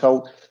 all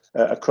told,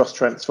 across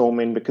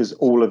transforming, because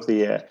all of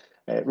the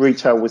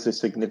retail was a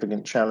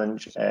significant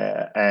challenge,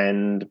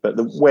 but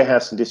the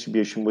warehouse and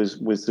distribution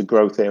was the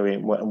growth area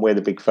and where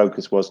the big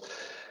focus was.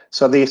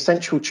 So the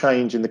essential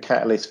change in the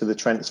catalyst for the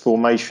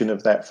transformation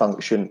of that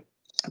function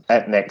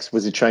at Next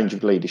was a change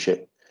of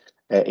leadership.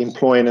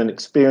 Employing an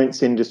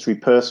experienced industry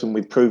person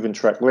with proven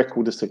track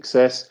record of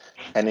success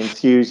and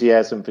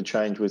enthusiasm for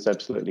change was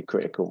absolutely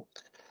critical.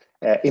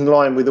 In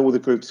line with all the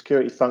group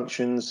security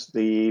functions,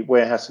 the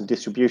warehouse and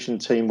distribution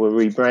team were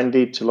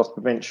rebranded to loss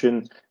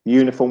prevention. The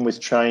uniform was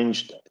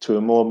changed to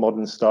a more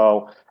modern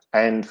style,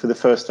 and for the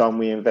first time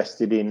we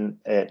invested in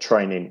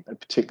training,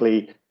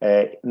 particularly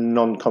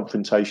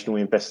non-confrontational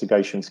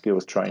investigation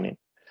skills training.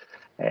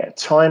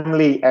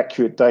 Timely,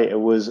 accurate data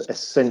was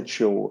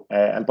essential,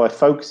 and by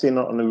focusing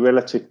on a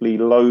relatively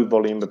low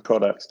volume of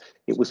products,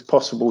 it was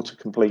possible to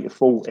complete a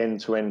full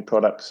end-to-end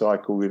product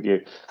cycle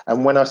review.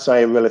 And when I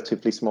say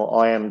relatively small,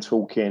 I am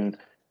talking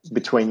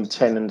between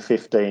 10 and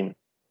 15,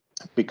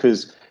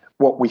 because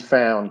what we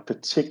found,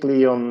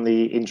 particularly on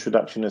the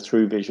introduction of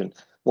Thruvision,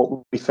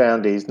 what we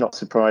found is, not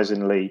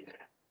surprisingly,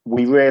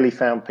 we rarely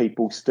found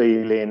people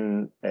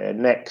stealing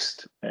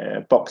Next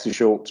boxer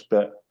shorts,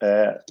 but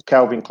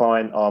Calvin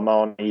Klein,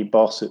 Armani,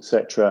 Boss,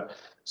 etc.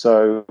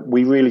 So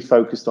we really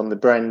focused on the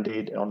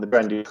branded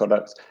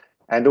products,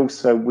 and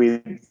also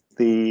with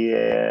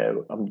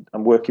the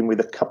I'm working with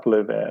a couple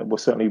of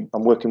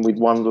I'm working with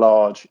one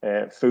large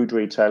food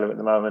retailer at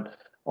the moment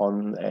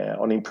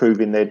on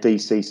improving their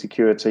DC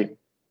security,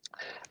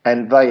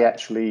 and they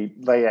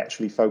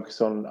actually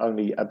focus on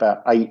only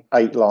about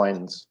eight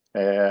lines.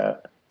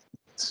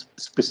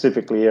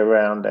 Specifically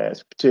around,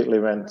 particularly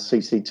around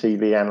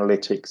CCTV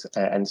analytics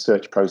and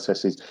search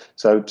processes.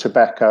 So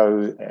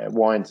tobacco,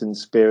 wines and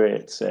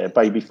spirits,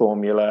 baby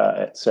formula,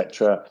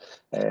 etc.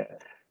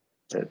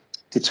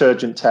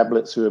 Detergent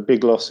tablets are a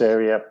big loss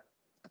area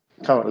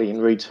currently in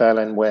retail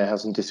and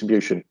warehouse and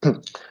distribution.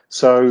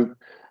 So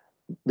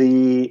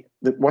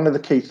one of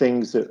the key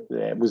things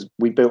that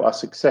we built our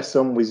success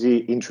on was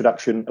the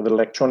introduction of an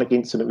electronic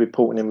incident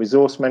reporting and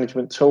resource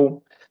management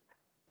tool.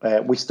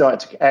 We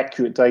started to get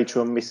accurate data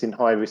on missing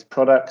high-risk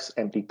products,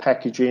 empty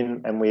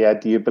packaging, and we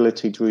had the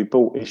ability to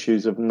report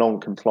issues of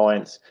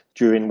non-compliance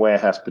during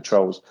warehouse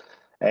patrols.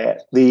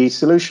 The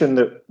solution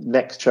that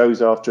Next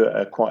chose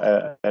after quite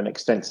an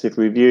extensive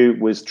review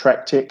was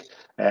Tractic,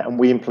 and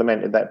we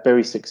implemented that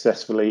very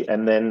successfully.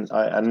 And then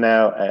I'm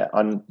now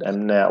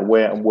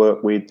aware and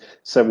work with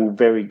several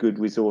very good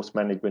resource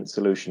management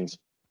solutions.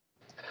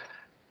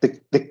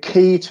 The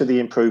key to the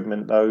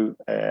improvement, though,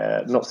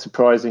 not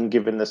surprising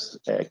given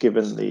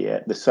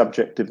the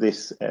subject of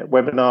this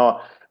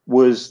webinar,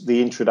 was the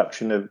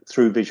introduction of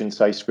Thruvision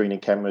safe screening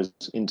cameras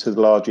into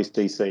the largest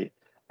DC.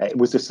 It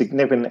was a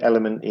significant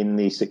element in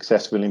the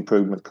successful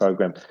improvement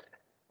program.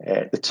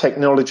 The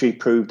technology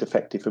proved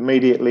effective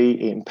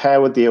immediately. It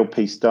empowered the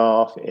LP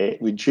staff.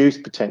 It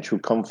reduced potential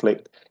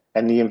conflict,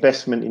 and the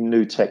investment in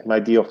new tech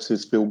made the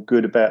officers feel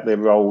good about their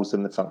roles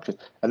and the function.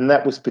 And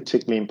that was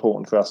particularly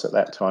important for us at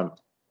that time.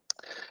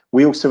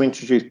 We also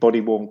introduced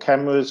body-worn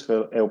cameras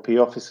for LP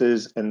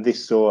officers, and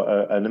this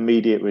saw an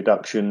immediate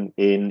reduction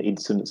in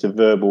incidents of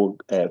verbal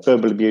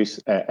abuse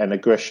and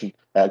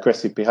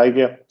aggressive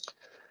behaviour.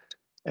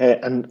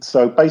 And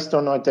so, based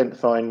on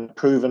identifying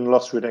proven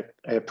loss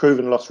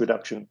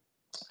reduction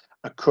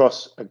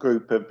across a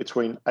group of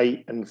between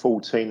 8 and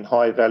 14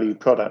 high-value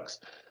products,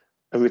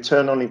 a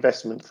return on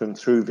investment from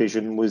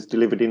Thruvision was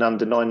delivered in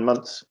under 9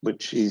 months,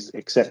 which is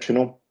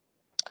exceptional.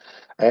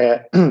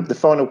 The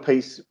final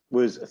piece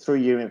was a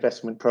 3-year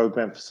investment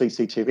program for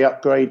CCTV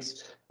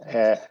upgrades.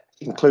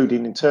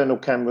 including internal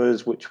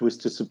cameras, which was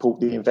to support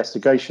the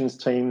investigations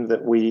team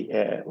that we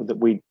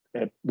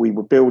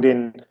were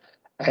building,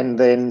 and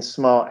then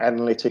smart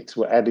analytics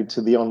were added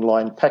to the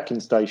online packing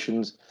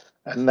stations,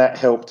 and that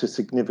helped to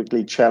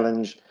significantly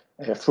challenge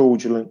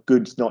fraudulent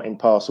goods not in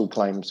parcel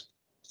claims.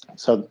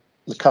 So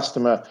the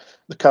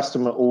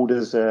customer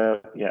orders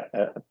a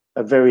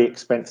very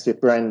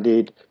expensive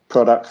branded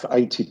product for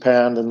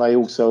 £80, and they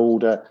also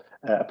order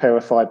a pair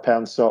of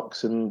 £5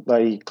 socks, and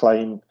they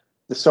claim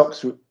the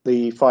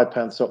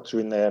 £5 socks are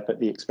in there, but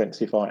the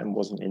expensive item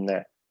wasn't in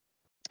there.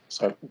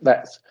 So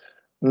that's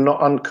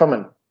not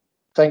uncommon.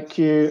 Thank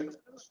you,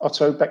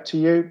 Otto. Back to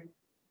you.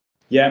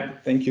 Yeah,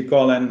 thank you,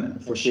 Colin,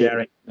 for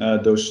sharing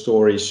those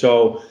stories.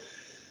 So,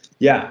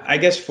 yeah, I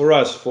guess for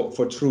us, for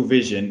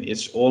Thruvision,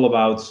 it's all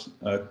about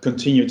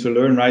continue to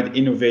learn, right?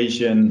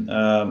 Innovation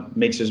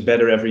makes us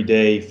better every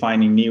day,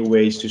 finding new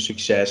ways to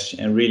success,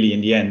 and really, in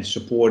the end,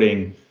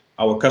 supporting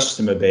our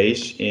customer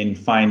base in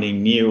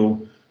finding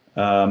new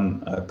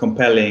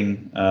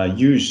compelling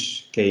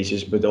use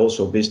cases, but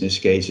also business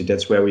cases.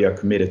 That's where we are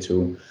committed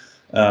to.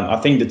 I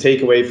think the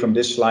takeaway from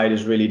this slide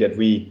is really that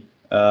we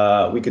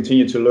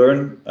continue to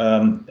learn.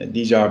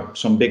 These are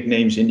some big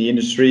names in the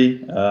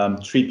industry,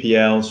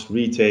 3PLs,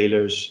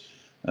 retailers,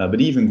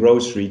 but even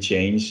grocery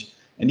chains.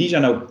 And these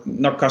are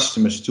not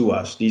customers to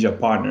us. These are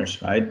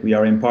partners, right? We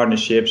are in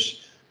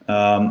partnerships.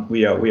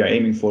 We are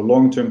aiming for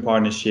long-term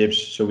partnerships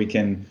so we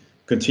can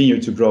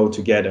continue to grow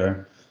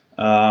together.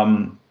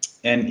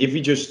 And if we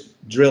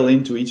just drill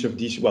into each of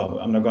these, well,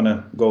 I'm not going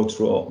to go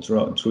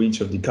through each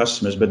of the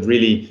customers, but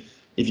really,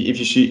 if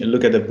you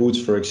look at the boots,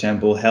 for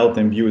example, health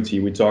and beauty,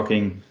 we're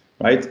talking,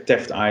 right,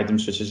 theft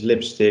items such as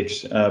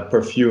lipsticks,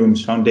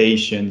 perfumes,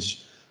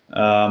 foundations.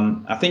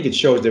 I think it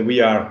shows that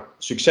we are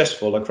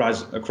successful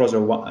across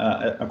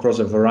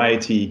a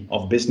variety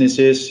of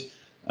businesses,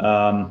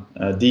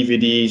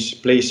 DVDs,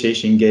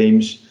 PlayStation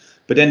games,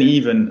 but then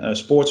even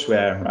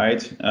sportswear,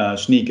 right,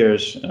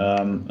 sneakers,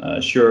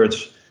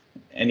 shirts,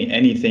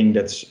 anything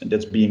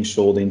that's being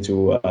sold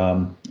into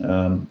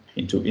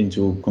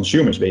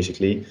consumers,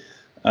 basically.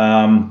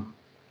 And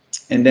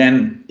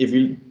then if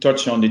you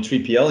touch on the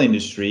 3PL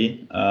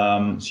industry,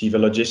 Siva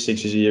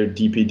Logistics is here,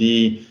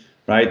 DPD,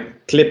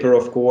 right? Clipper,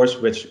 of course,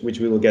 which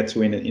we will get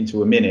to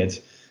into a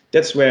minute.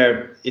 That's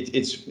where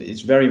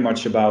it's very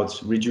much about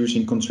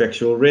reducing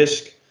contractual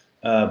risk,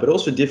 but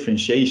also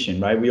differentiation,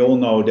 right? We all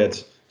know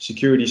that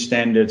security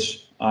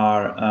standards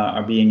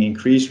are being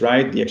increased,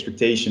 right? The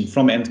expectation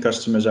from end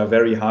customers are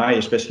very high,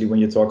 especially when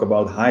you talk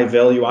about high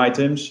value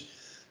items.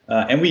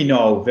 And we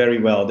know very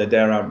well that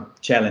there are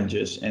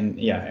challenges, and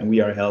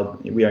we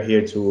are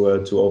here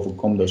to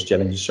overcome those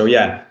challenges. So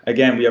yeah,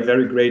 again, we are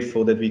very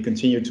grateful that we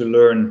continue to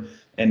learn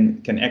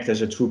and can act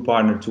as a true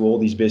partner to all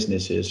these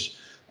businesses.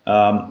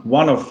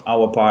 One of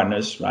our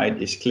partners, right,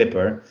 is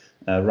Clipper,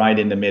 right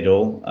in the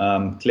middle.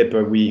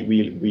 Clipper,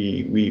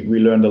 we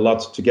learned a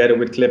lot together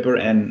with Clipper,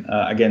 and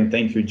again,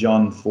 thank you,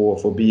 John,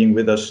 for being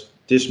with us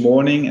this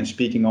morning and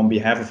speaking on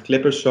behalf of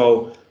Clipper.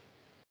 So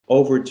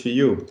over to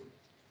you.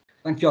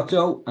 Thank you,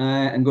 Otto,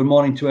 and good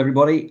morning to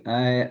everybody.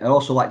 I'd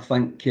also like to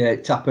thank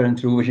TAPA and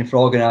Thruvision for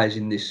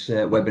organising this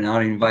webinar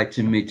and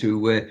inviting me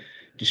to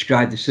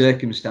describe the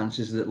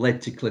circumstances that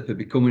led to Clipper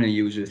becoming a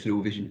user of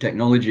Thruvision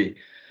technology.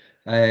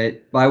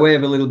 By way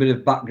of a little bit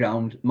of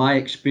background, my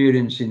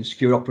experience in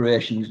secure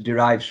operations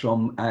derives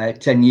from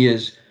 10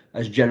 years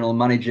as general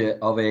manager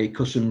of a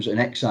customs and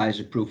excise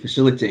approved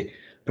facility,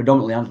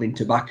 predominantly handling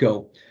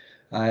tobacco.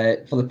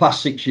 For the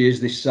past 6 years,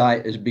 this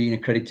site has been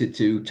accredited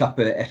to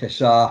TAPA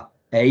FSR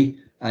A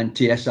and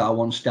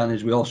TSR1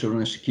 standards. We also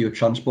run a secure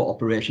transport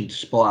operation to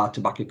support our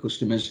tobacco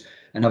customers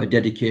and have a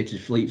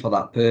dedicated fleet for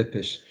that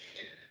purpose.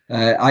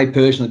 I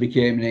personally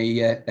became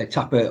a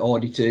TAPA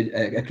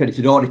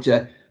accredited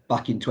auditor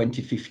back in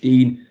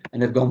 2015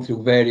 and have gone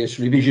through various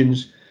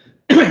revisions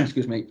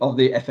excuse me, of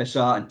the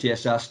FSR and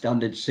TSR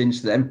standards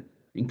since then,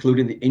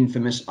 including the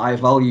infamous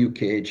I-value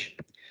cage.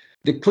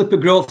 The Clipper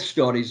growth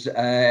stories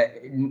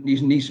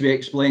needs to be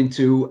explained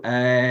to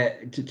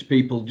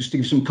people, just to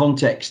give some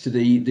context to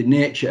the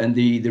nature and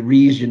the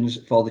reasons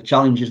for the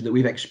challenges that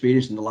we've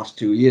experienced in the last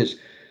 2 years.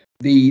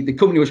 The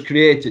company was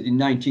created in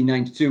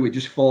 1992 with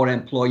just 4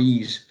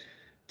 employees.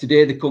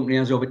 Today, the company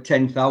has over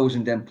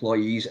 10,000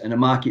 employees and a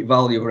market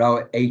value of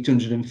around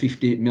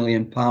 £850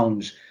 million.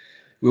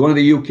 We're one of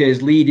the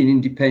UK's leading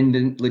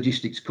independent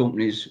logistics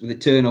companies with a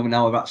turnover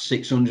now of about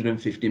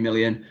 650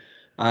 million.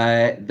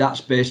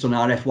 That's based on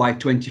our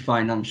FY20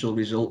 financial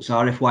results.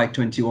 Our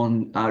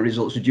FY21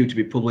 results are due to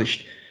be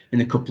published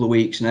in a couple of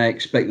weeks, and I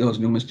expect those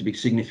numbers to be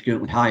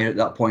significantly higher at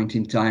that point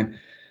in time.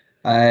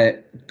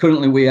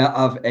 Currently, we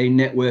have a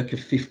network of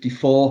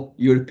 54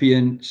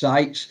 European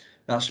sites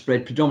that's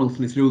spread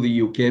predominantly through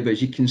the UK, but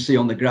as you can see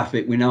on the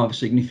graphic, we now have a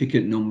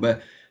significant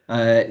number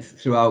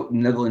throughout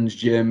Netherlands,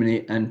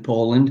 Germany and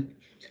Poland.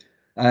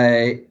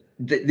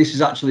 This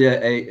is actually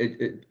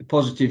a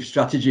positive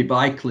strategy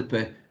by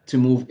Clipper to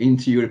move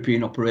into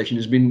European operation.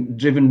 Has been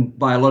driven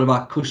by a lot of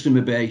our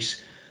customer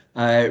base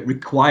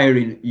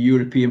requiring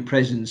European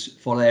presence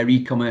for their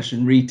e-commerce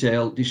and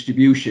retail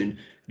distribution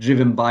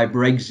driven by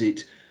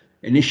Brexit.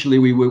 Initially,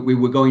 we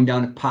were going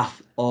down a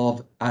path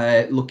of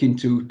looking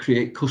to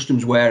create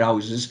customs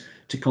warehouses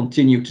to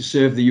continue to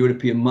serve the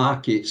European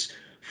markets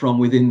from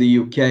within the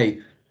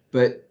UK,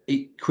 but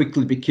it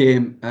quickly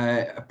became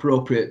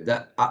appropriate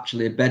that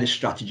actually a better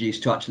strategy is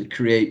to actually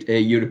create a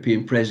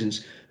European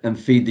presence and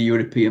feed the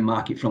European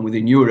market from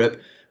within Europe,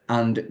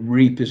 and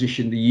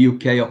reposition the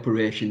UK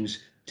operations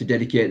to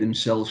dedicate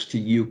themselves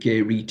to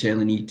UK retail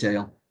and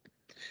e-tail.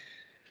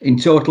 In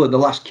total, at the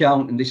last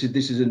count, and this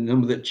is a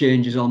number that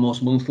changes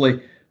almost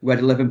monthly, we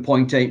had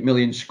 11.8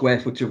 million square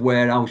foot of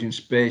warehousing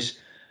space.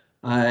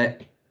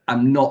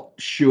 I'm not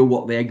sure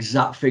what the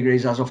exact figure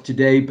is as of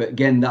today, but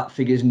again, that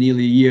figure is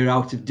nearly a year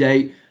out of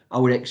date. I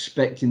would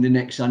expect in the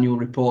next annual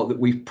report that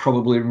we've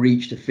probably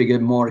reached a figure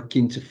more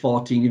akin to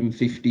 14, even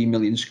 15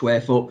 million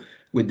square foot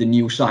with the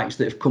new sites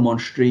that have come on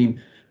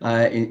stream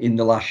in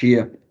the last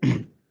year.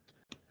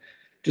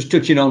 Just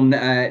touching on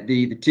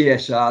the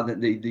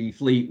TSR, the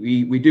fleet,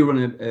 we do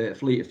run a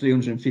fleet of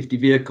 350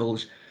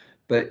 vehicles,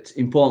 but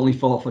importantly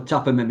for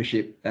TAPA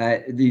membership,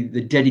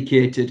 the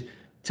dedicated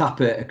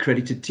TAPA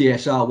accredited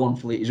TSR1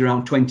 fleet is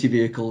around 20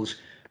 vehicles,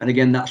 and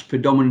again that's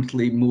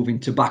predominantly moving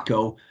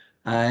tobacco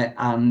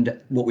and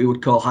what we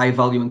would call high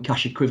value and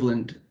cash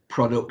equivalent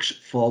products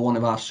for one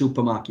of our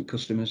supermarket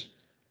customers.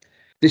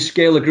 This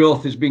scale of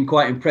growth has been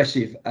quite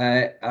impressive.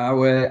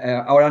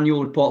 Our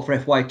annual report for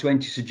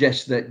FY20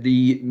 suggests that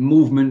the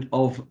movement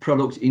of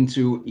product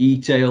into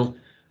e-tail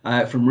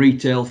from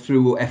retail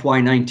through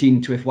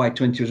FY19 to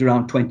FY20 was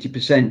around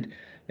 20%.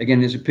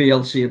 Again, as a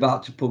PLC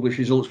about to publish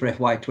results for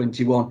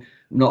FY21,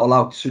 I'm not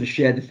allowed to sort of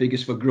share the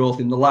figures for growth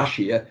in the last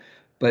year,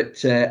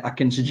 but I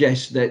can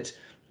suggest that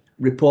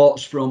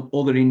reports from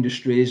other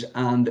industries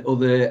and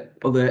other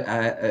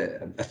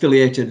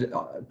affiliated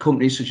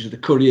companies such as the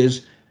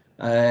couriers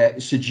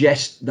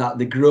suggest that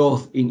the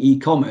growth in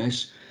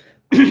e-commerce,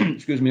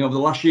 excuse me, over the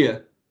last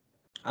year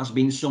has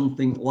been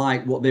something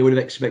like what they would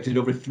have expected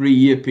over a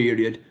 3-year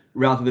period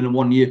rather than a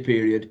 1-year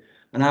period.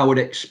 And I would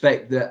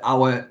expect that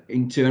our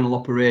internal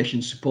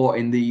operations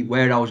supporting the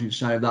warehousing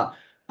side of that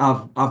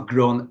have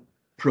grown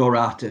pro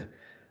rata.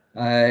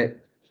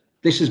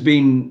 This has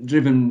been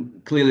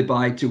driven clearly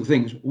by 2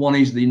 things. One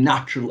is the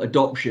natural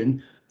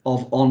adoption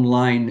of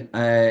online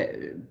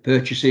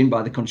purchasing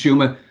by the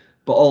consumer,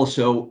 but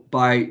also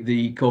by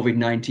the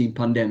COVID-19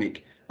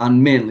 pandemic,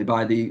 and mainly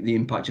by the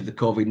impact of the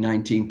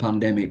COVID-19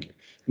 pandemic,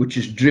 which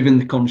has driven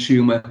the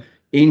consumer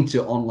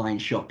into online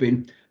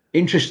shopping.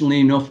 Interestingly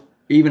enough,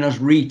 even as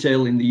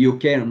retail in the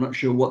UK, and I'm not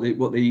sure what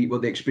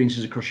the experience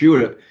is across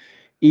Europe,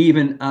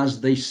 even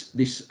as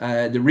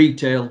the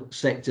retail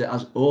sector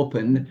has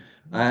opened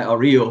or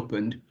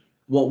reopened,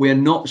 what we're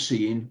not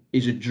seeing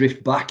is a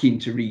drift back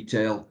into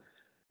retail.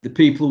 The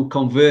people who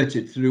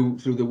converted through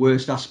the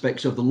worst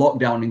aspects of the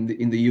lockdown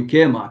in the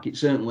UK market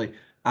certainly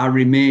are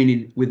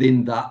remaining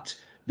within that.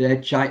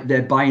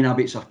 Their buying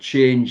habits have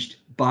changed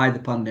by the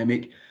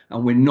pandemic,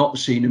 and we're not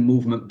seeing a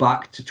movement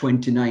back to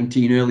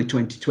 2019, early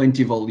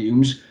 2020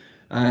 volumes.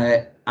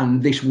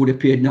 And this would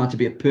appear now to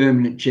be a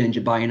permanent change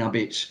of buying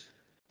habits.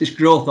 This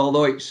growth,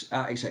 although it's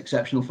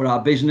exceptional for our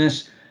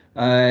business,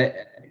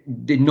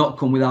 did not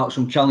come without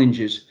some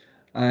challenges,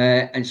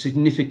 and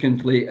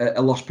significantly a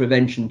loss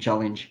prevention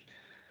challenge.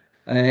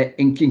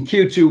 In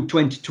Q2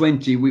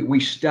 2020, we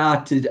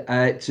started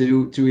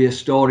to hear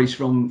stories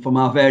from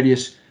our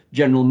various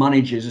general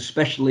managers,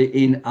 especially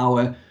in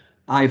our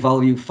high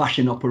value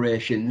fashion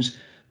operations,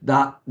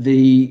 that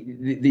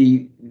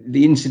the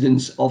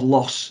incidence of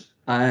loss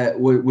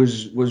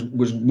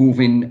was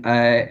moving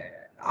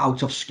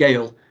out of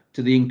scale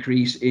to the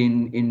increase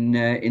in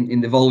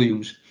the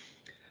volumes.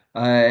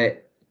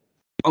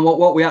 And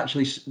what we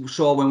actually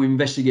saw when we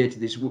investigated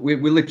this, we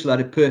literally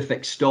had a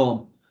perfect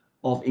storm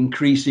of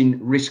increasing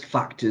risk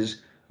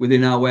factors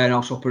within our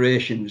warehouse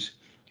operations.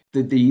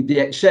 The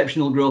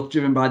exceptional growth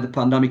driven by the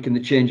pandemic and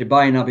the change of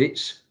buying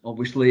habits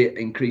obviously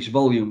increased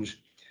volumes.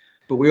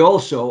 But we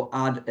also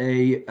had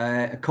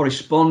a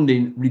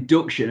corresponding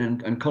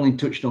reduction, and Colin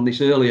touched on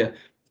this earlier,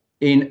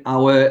 in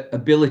our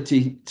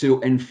ability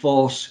to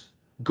enforce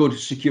good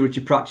security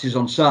practices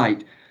on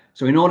site.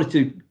 So in order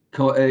to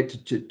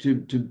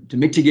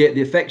mitigate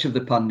the effects of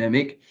the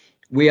pandemic,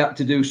 we had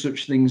to do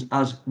such things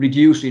as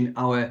reducing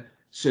our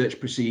search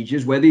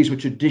procedures, where these were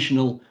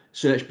traditional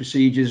search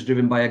procedures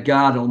driven by a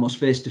guard almost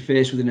face to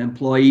face with an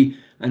employee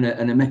and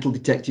a metal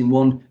detecting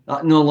one.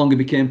 That no longer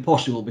became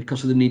possible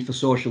because of the need for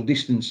social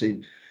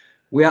distancing.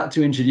 We had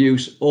to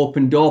introduce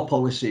open door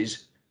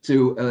policies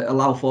to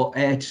allow for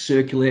air to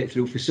circulate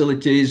through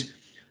facilities.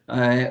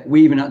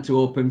 We even had to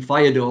open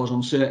fire doors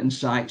on certain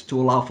sites to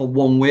allow for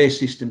one-way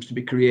systems to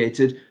be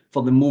created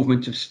for the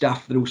movement of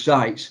staff through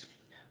sites.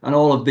 And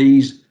all of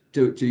these,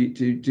 to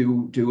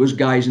us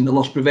guys in the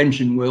loss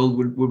prevention world,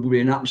 would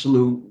be an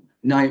absolute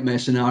nightmare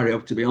scenario,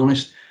 to be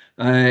honest.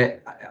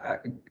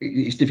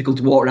 It's difficult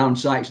to walk around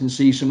sites and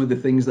see some of the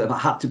things that have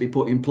had to be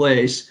put in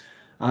place.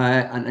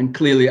 And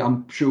clearly,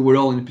 I'm sure we're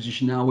all in a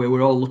position now where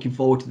we're all looking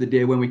forward to the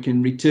day when we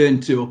can return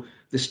to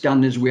the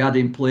standards we had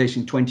in place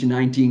in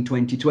 2019,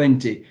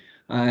 2020.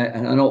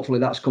 and hopefully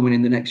that's coming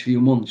in the next few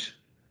months.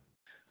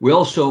 We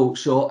also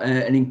saw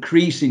an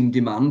increasing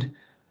demand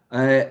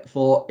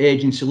for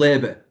agency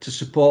labour to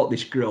support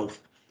this growth.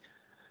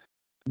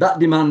 That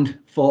demand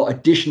for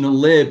additional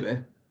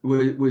labour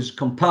was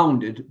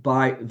compounded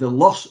by the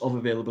loss of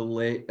available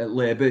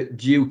labour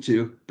due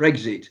to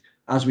Brexit,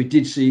 as we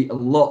did see a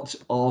lot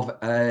of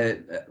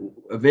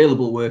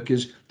available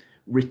workers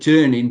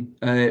returning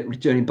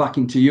back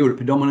into Europe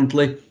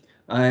predominantly,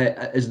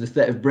 as the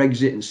threat of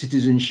Brexit and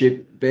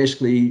citizenship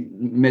basically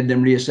made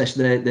them reassess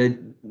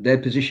their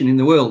position in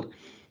the world.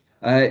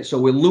 So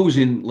we're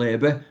losing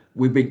labour,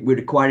 we're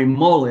requiring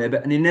more labour,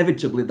 and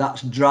inevitably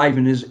that's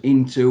driving us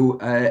into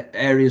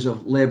areas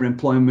of labour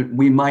employment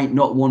we might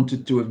not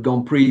wanted to have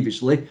gone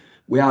previously.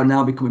 We are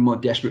now becoming more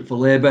desperate for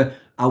labour.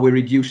 Are we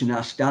reducing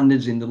our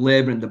standards in the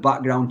labour and the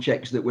background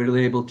checks that we're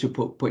able to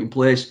put in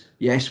place?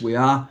 Yes, we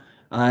are.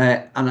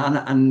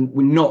 And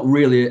we're not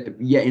really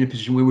yet in a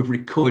position where we've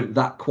recovered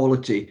that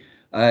quality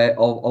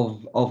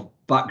of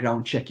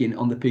background checking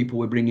on the people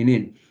we're bringing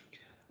in.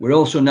 We're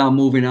also now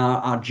moving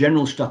our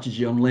general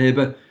strategy on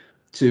labour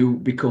to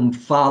become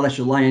far less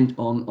reliant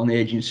on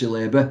agency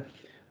labour.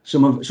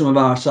 Some of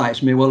our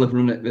sites may well have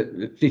run at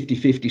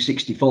 50-50,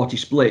 60-40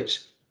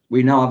 splits.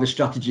 We now have a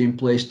strategy in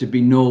place to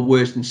be no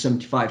worse than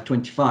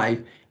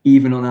 75-25,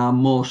 even on our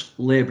most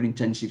labour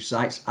intensive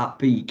sites at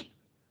peak.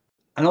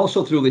 And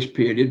also through this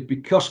period,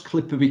 because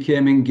Clipper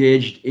became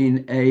engaged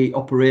in an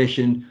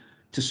operation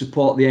to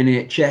support the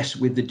NHS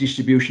with the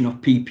distribution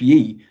of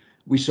PPE,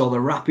 we saw the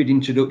rapid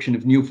introduction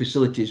of new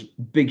facilities,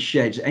 big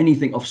sheds,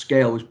 anything of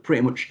scale was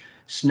pretty much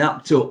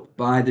snapped up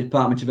by the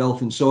Department of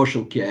Health and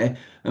Social Care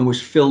and was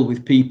filled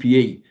with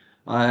PPE.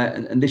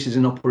 And this is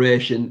an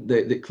operation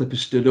that Clipper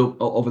stood up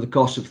over the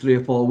course of 3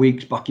 or 4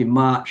 weeks back in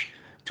March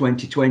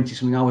 2020,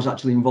 something I was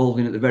actually involved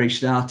in at the very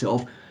start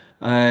of.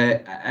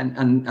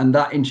 And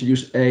that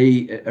introduced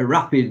a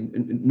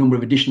rapid number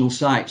of additional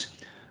sites.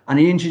 And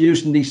in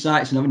introducing these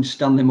sites and having to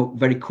stand them up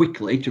very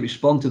quickly to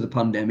respond to the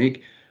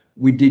pandemic,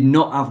 we did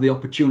not have the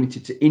opportunity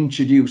to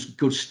introduce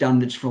good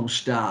standards from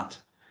start.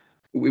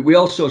 We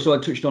also, so I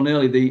touched on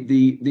earlier, the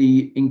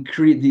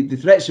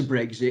threats of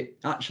Brexit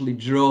actually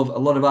drove a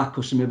lot of our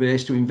customer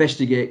base to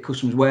investigate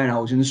customs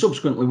warehousing, and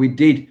subsequently we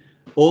did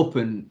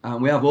open,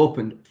 and we have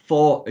opened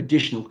 4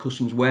 additional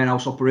customs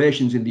warehouse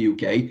operations in the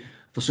UK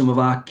for some of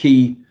our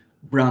key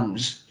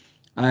brands.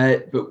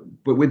 But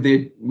with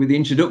the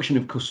introduction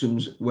of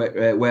customs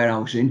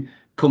warehousing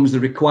comes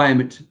the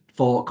requirement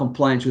for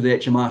compliance with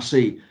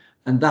HMRC,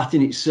 and that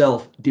in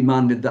itself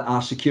demanded that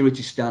our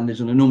security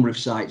standards on a number of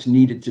sites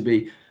needed to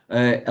be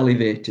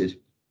elevated.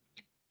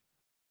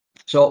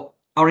 So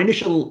our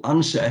initial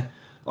answer,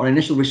 our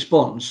initial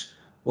response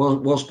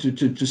was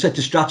to set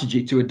a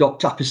strategy to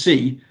adopt TAPA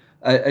C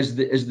as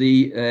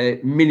the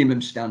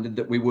minimum standard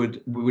that we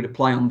would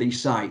apply on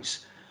these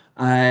sites.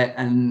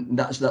 And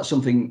that's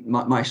something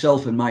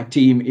myself and my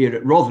team here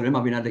at Rotherham,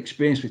 having had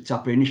experience with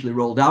TAPA, initially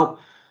rolled out,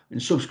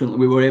 and subsequently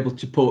we were able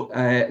to put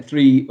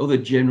 3 other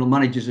general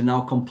managers have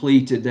now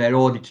completed their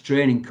audit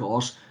training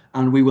course,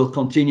 and we will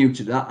continue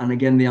to that. And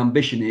again, the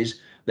ambition is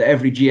that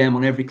every GM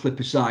on every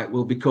Clipper site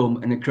will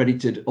become an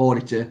accredited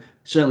auditor,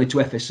 certainly to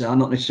FSR,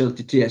 not necessarily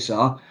to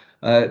TSR,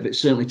 but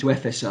certainly to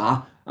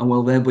FSR, and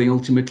will then be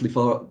ultimately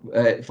for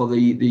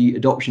the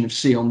adoption of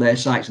C on their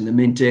sites and the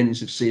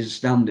maintenance of C as a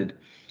standard.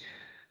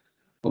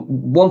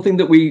 One thing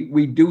that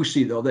we do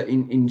see, though, that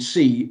in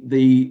C,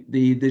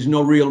 there's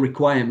no real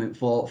requirement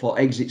for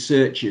exit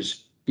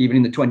searches, even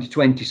in the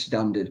 2020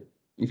 standard.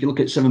 If you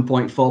look at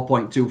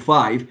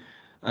 7.4.25,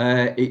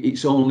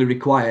 it's only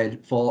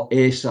required for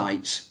A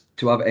sites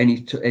to have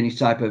any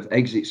type of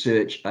exit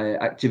search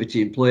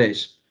activity in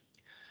place.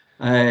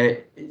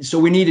 So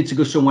we needed to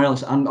go somewhere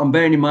else. And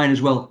bearing in mind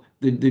as well,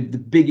 the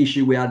big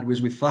issue we had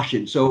was with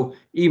fashion. So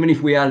even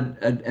if we had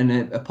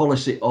a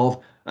policy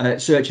of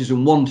searches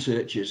and 1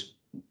 searches,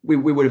 we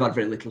would have had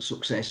very little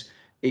success.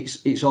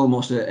 It's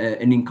almost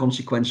an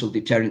inconsequential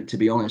deterrent, to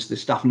be honest. The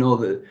staff know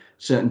that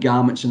certain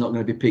garments are not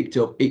going to be picked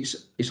up.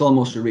 It's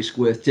almost a risk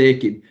worth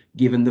taking,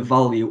 given the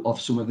value of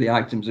some of the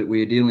items that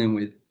we're dealing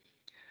with.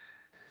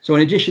 So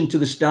in addition to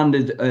the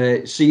standard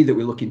C that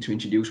we're looking to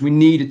introduce, we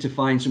needed to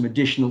find some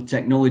additional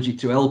technology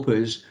to help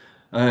us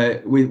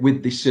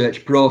with this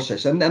search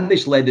process. And then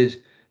this led us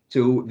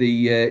to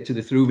the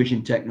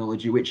Thruvision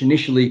technology, which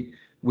initially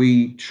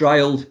we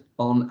trialled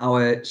on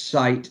our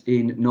site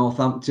in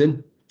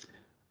Northampton.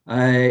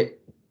 We're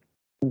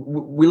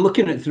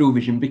looking at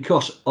Thruvision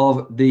because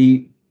of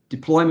the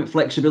deployment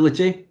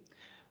flexibility.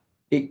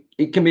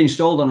 It can be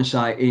installed on a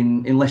site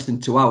in less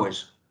than 2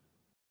 hours.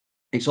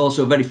 It's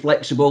also very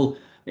flexible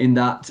in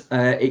that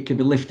it can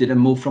be lifted and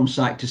moved from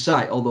site to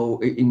site, although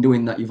in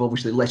doing that you've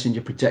obviously lessened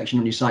your protection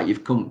on your site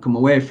you've come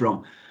away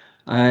from.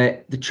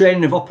 The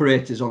training of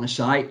operators on a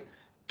site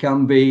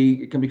can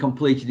be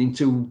completed in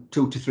two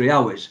to 3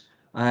 hours.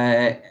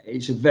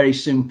 It's a very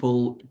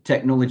simple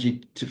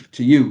technology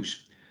to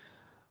use.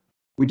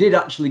 We did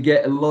actually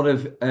get a lot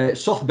of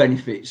soft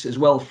benefits as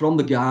well from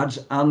the guards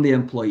and the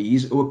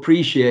employees, who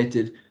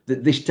appreciated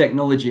that this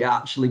technology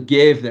actually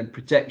gave them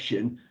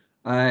protection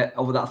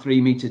over that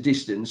 3 metre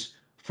distance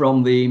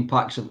from the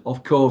impacts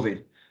of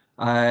COVID.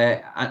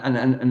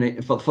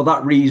 And for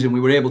that reason, we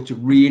were able to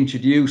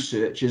reintroduce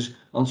searches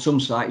on some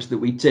sites that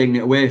we'd taken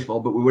it away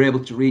for, but we were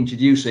able to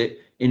reintroduce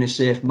it in a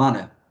safe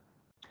manner.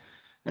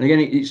 And again,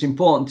 it's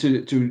important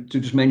to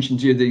just mention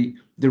to you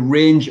the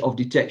range of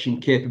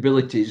detection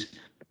capabilities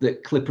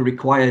that Clipper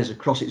requires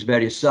across its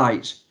various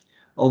sites.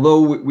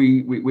 Although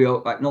we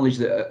acknowledge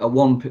that a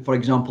wand, for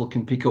example,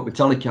 can pick up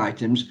metallic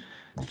items,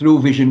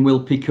 Thruvision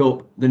will pick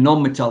up the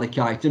non-metallic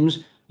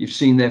items. You've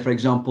seen there, for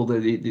example,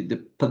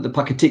 the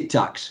pack of Tic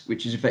Tacs,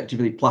 which is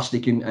effectively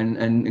plastic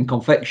and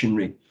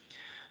confectionery.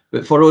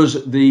 But for us,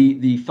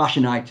 the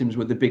fashion items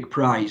were the big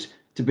prize.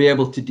 To be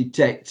able to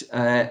detect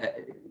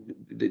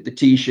the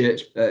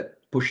T-shirts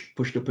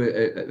pushed up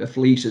a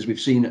fleece, as we've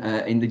seen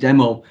in the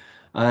demo,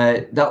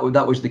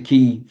 that was the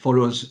key for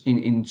us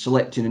in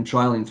selecting and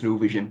trialing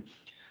Thruvision.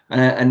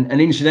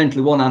 And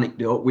incidentally, one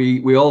anecdote,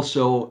 we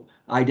also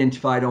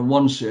identified on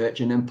one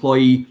search an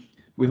employee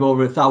with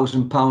over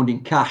 £1,000 in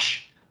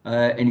cash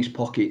in his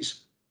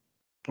pockets,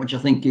 which I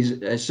think is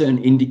a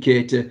certain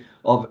indicator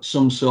of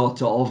some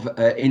sort of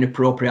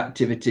inappropriate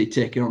activity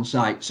taken on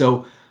site.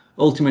 So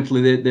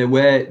ultimately, there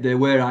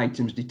were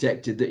items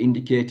detected that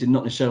indicated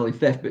not necessarily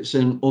theft, but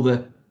certain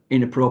other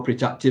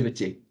inappropriate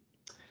activity.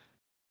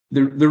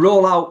 The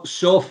rollout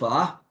so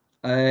far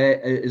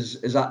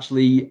has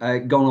actually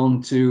gone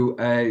on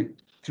to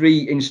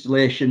 3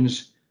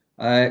 installations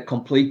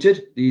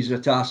completed. These are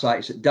at our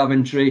sites at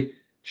Daventry,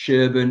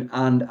 Sherburn,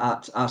 and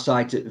at our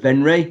site at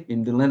Venray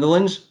in the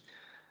Netherlands.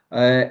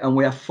 And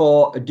we have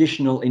 4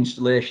 additional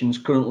installations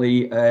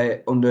currently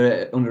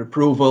under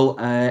approval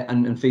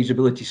and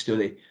feasibility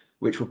study,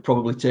 which will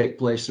probably take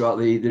place throughout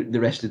the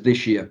rest of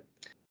this year.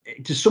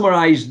 To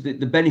summarise the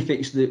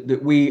benefits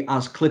that we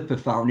as Clipper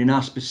found in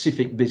our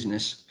specific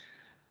business,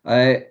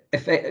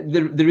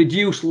 the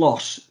reduced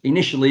loss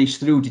initially is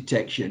through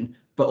detection,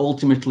 but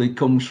ultimately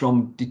comes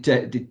from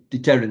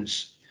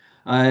deterrence.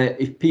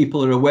 If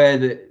people are aware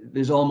that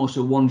there's almost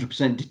a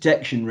 100%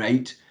 detection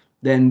rate,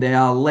 then they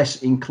are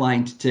less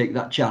inclined to take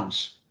that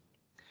chance.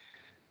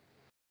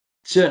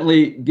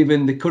 Certainly,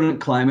 given the current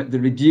climate, the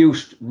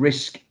reduced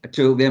risk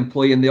to the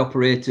employee and the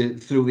operator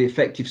through the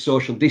effective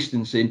social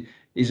distancing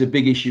is a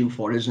big issue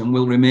for us and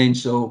will remain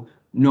so,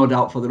 no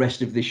doubt, for the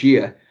rest of this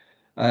year.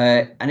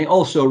 And it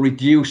also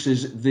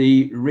reduces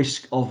the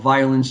risk of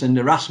violence and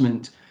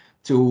harassment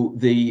to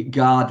the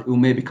guard who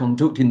may be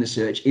conducting the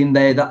search, in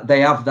there that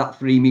they have that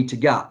 3 metre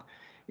gap.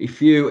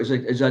 If you,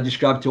 as I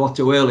described to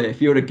Otto earlier,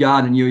 if you're a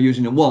guard and you're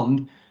using a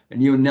wand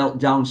and you're knelt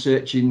down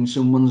searching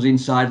someone's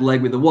inside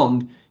leg with a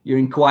wand, you're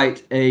in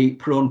quite a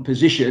prone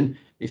position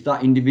if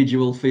that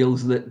individual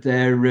feels that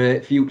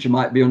their future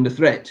might be under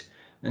threat.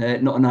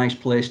 Not a nice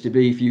place to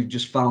be if you've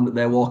just found that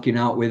they're walking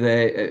out with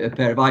a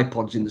pair of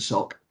iPods in the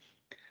sock.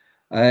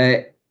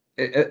 A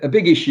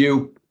big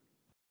issue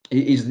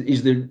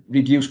is the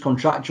reduced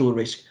contractual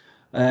risk.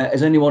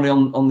 As anyone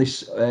on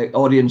this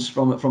audience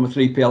from a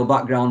 3PL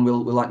background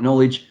will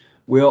acknowledge,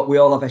 we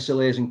all have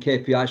SLAs and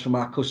KPIs from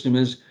our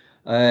customers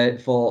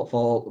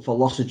for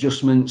loss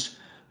adjustments,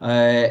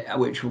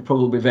 which will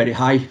probably be very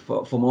high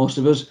for most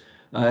of us,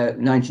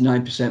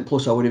 99%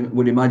 plus, I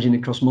would imagine,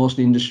 across most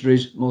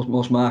industries,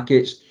 most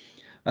markets.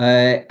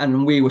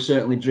 And we were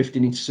certainly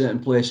drifting into certain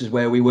places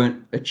where we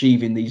weren't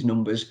achieving these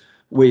numbers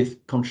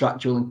with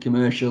contractual and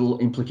commercial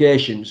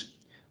implications.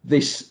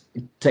 This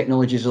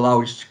technology has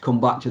allowed us to come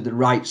back to the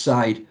right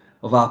side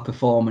of our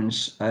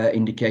performance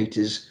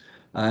indicators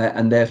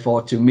and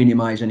therefore to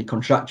minimise any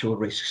contractual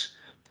risks.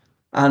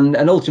 And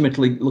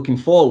ultimately, looking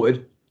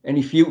forward,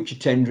 any future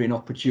tendering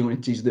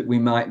opportunities that we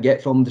might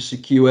get from the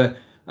secure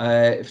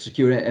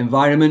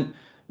environment,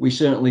 we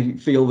certainly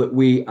feel that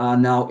we are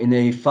now in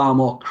a far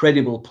more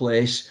credible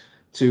place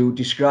to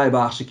describe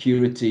our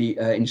security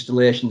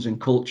installations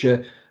and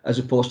culture, as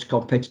opposed to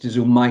competitors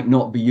who might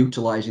not be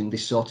utilising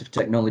this sort of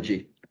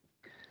technology.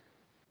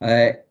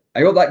 I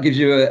hope that gives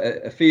you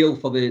a feel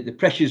for the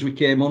pressures we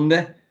came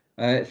under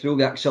through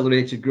the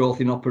accelerated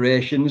growth in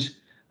operations,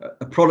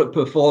 a product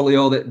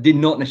portfolio that did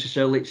not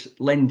necessarily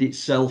lend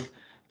itself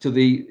to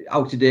the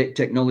out-of-date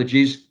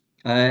technologies,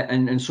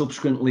 and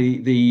subsequently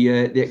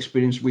the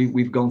experience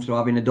we've gone through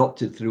having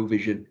adopted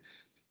Thruvision.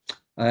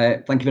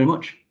 Thank you very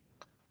much.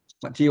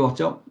 Back to you,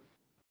 Otto.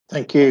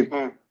 Thank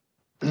you.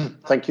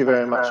 Thank you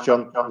very much,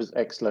 John. That was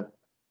excellent.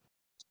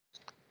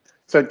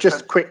 So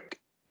just quick,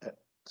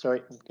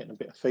 sorry, I'm getting a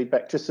bit of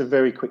feedback. Just a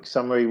very quick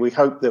summary. We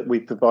hope that we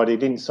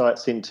provided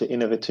insights into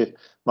innovative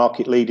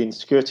market-leading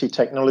security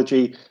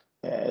technology,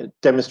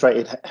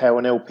 demonstrated how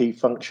an LP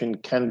function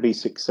can be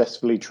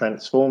successfully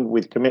transformed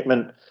with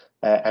commitment,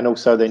 and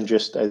also then,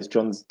 just as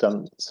John's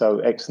done so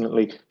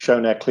excellently,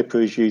 shown how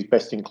Clipper has used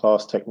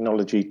best-in-class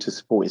technology to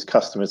support its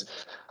customers.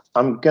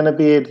 I'm going to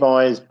be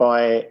advised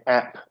by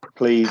app,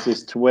 please,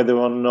 as to whether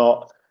or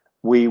not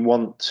we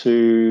want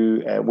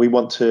to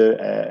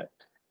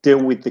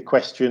deal with the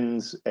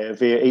questions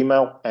via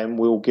email, and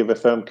we'll give a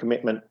firm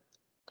commitment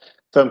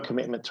firm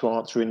commitment to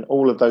answering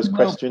all of those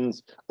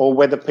questions, or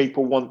whether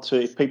people want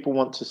to. If people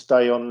want to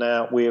stay on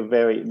now, we're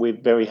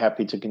very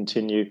happy to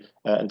continue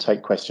and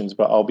take questions.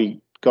 But I'll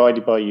be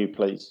guided by you,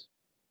 please.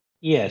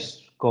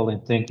 Yes,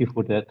 Colin, thank you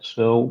for that.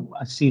 So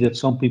I see that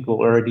some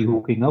people are already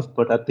hooking up,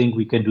 but I think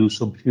we can do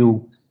some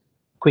few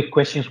quick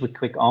questions with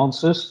quick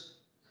answers.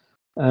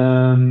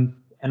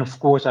 And of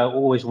course, I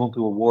always want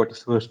to award the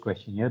first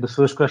question. Yeah, the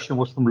first question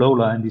was from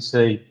Lola, and they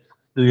say,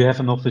 "Do you have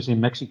an office in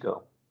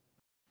Mexico?"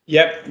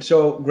 Yep.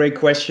 So great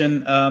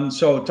question.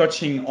 So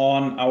touching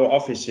on our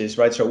offices,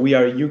 right? So we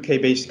are a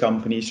UK-based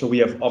company. So we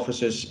have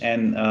offices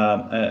and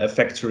a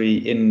factory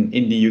in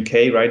the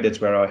UK, right? That's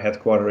where our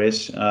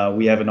headquarters is.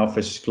 We have an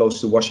office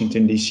close to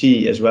Washington,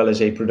 DC, as well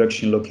as a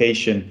production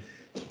location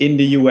in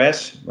the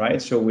US,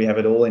 right? So we have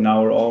it all in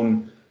our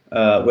own,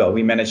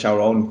 we manage our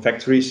own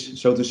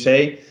factories, so to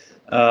say.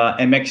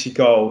 And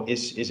Mexico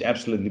is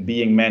absolutely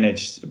being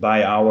managed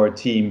by our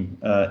team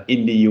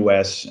in the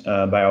US,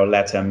 by our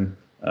LATAM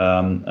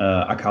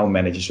account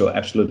manager. So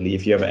absolutely,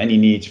 if you have any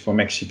needs for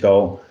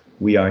Mexico,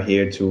 we are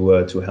here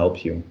to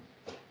help you.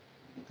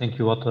 Thank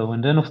you, Otto.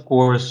 And then, of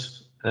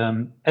course,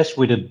 as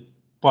with a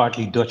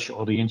partly Dutch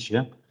audience,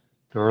 yeah,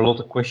 there are a lot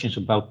of questions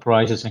about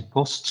prices and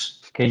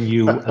costs. Can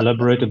you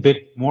elaborate a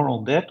bit more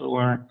on that,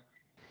 or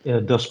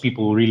does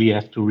people really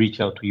have to reach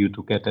out to you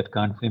to get that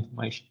kind of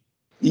information?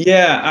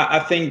 Yeah, I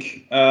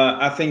think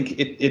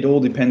it all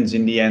depends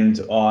in the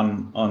end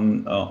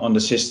on the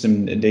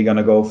system they're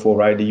gonna go for,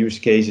 right? The use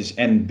cases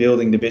and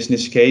building the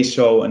business case.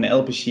 So an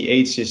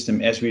LPC8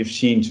 system, as we've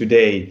seen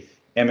today,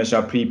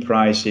 MSRP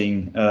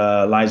pricing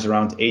lies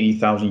around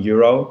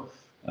 €80,000.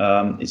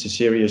 It's a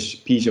serious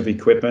piece of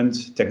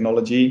equipment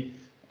technology,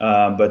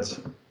 but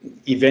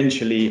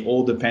eventually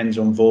all depends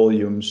on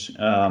volumes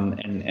and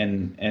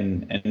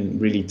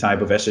really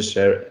type of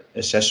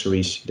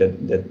accessories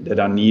that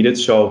are needed.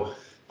 So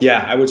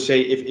yeah, I would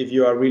say if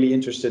you are really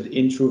interested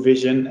in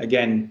Thruvision,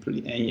 again,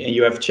 and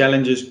you have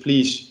challenges,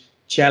 please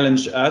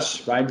challenge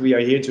us, right? We are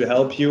here to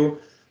help you.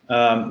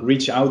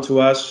 Reach out to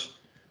us,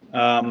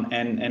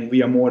 and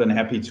we are more than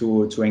happy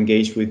to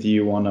engage with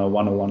you on a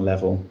one-on-one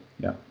level.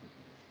 Yeah.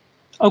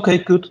 Okay,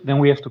 good. Then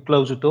we have to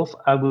close it off.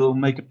 I will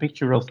make a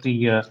picture of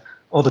the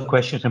other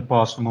questions and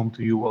pass them on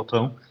to you,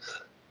 Otto.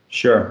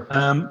 Sure.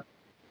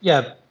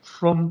 Yeah,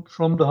 from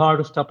the heart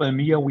of TAPA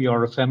EMEA, we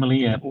are a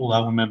family, and all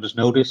our members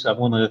know this. I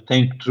want to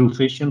thank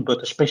Thruvision,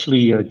 but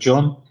especially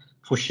John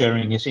for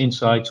sharing his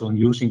insights on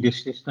using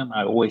this system.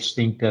 I always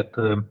think that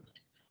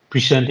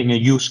presenting a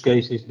use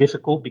case is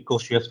difficult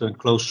because you have to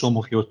enclose some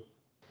of your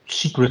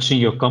secrets in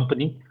your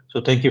company. So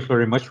thank you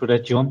very much for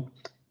that, John.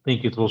 I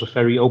think it was a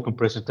very open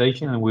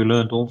presentation and we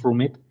learned all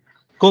from it.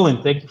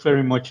 Colin, thank you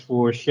very much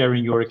for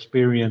sharing your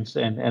experience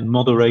and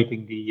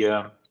moderating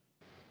the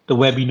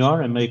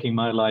webinar and making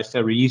my life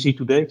very easy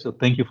today. So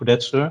thank you for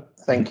that, sir.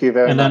 Thank you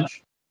very much. Then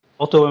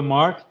Otto and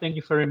Mark, thank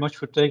you very much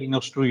for taking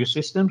us through your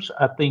systems.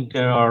 I think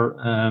there are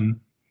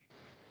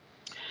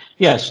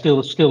still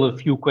a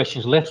few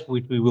questions left,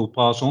 which we will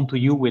pass on to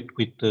you with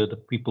the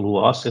people who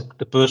asked it,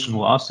 the person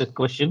who asked that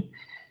question.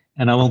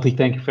 And I want to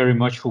thank you very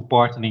much for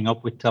partnering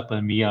up with TAPA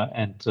EMEA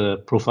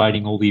and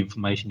providing all the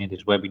information in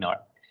this webinar.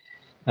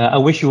 I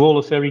wish you all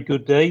a very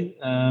good day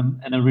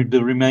and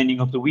the remaining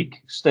of the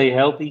week. Stay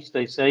healthy,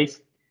 stay safe,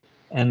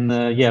 and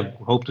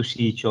hope to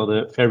see each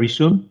other very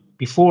soon.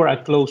 Before I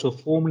close off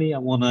formally, I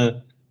want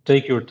to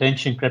grab your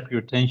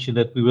attention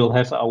that we will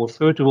have our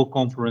virtual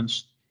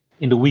conference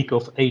in the week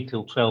of 8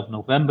 till 12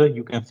 November.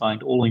 You can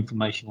find all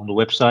information on the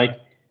website.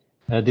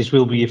 This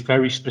will be a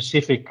very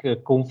specific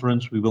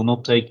conference. We will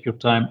not take your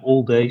time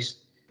all days.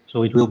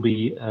 So it will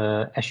be,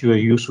 as you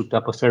are used to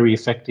TAPA, very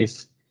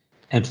effective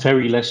and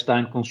very less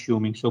time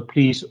consuming. So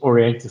please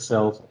orient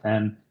yourself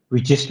and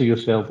register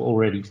yourself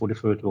already for the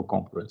virtual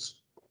conference.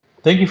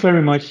 Thank you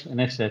very much.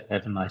 And as said,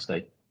 have a nice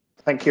day.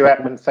 Thank you,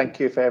 Edmund. Thank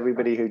you for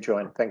everybody who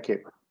joined. Thank you.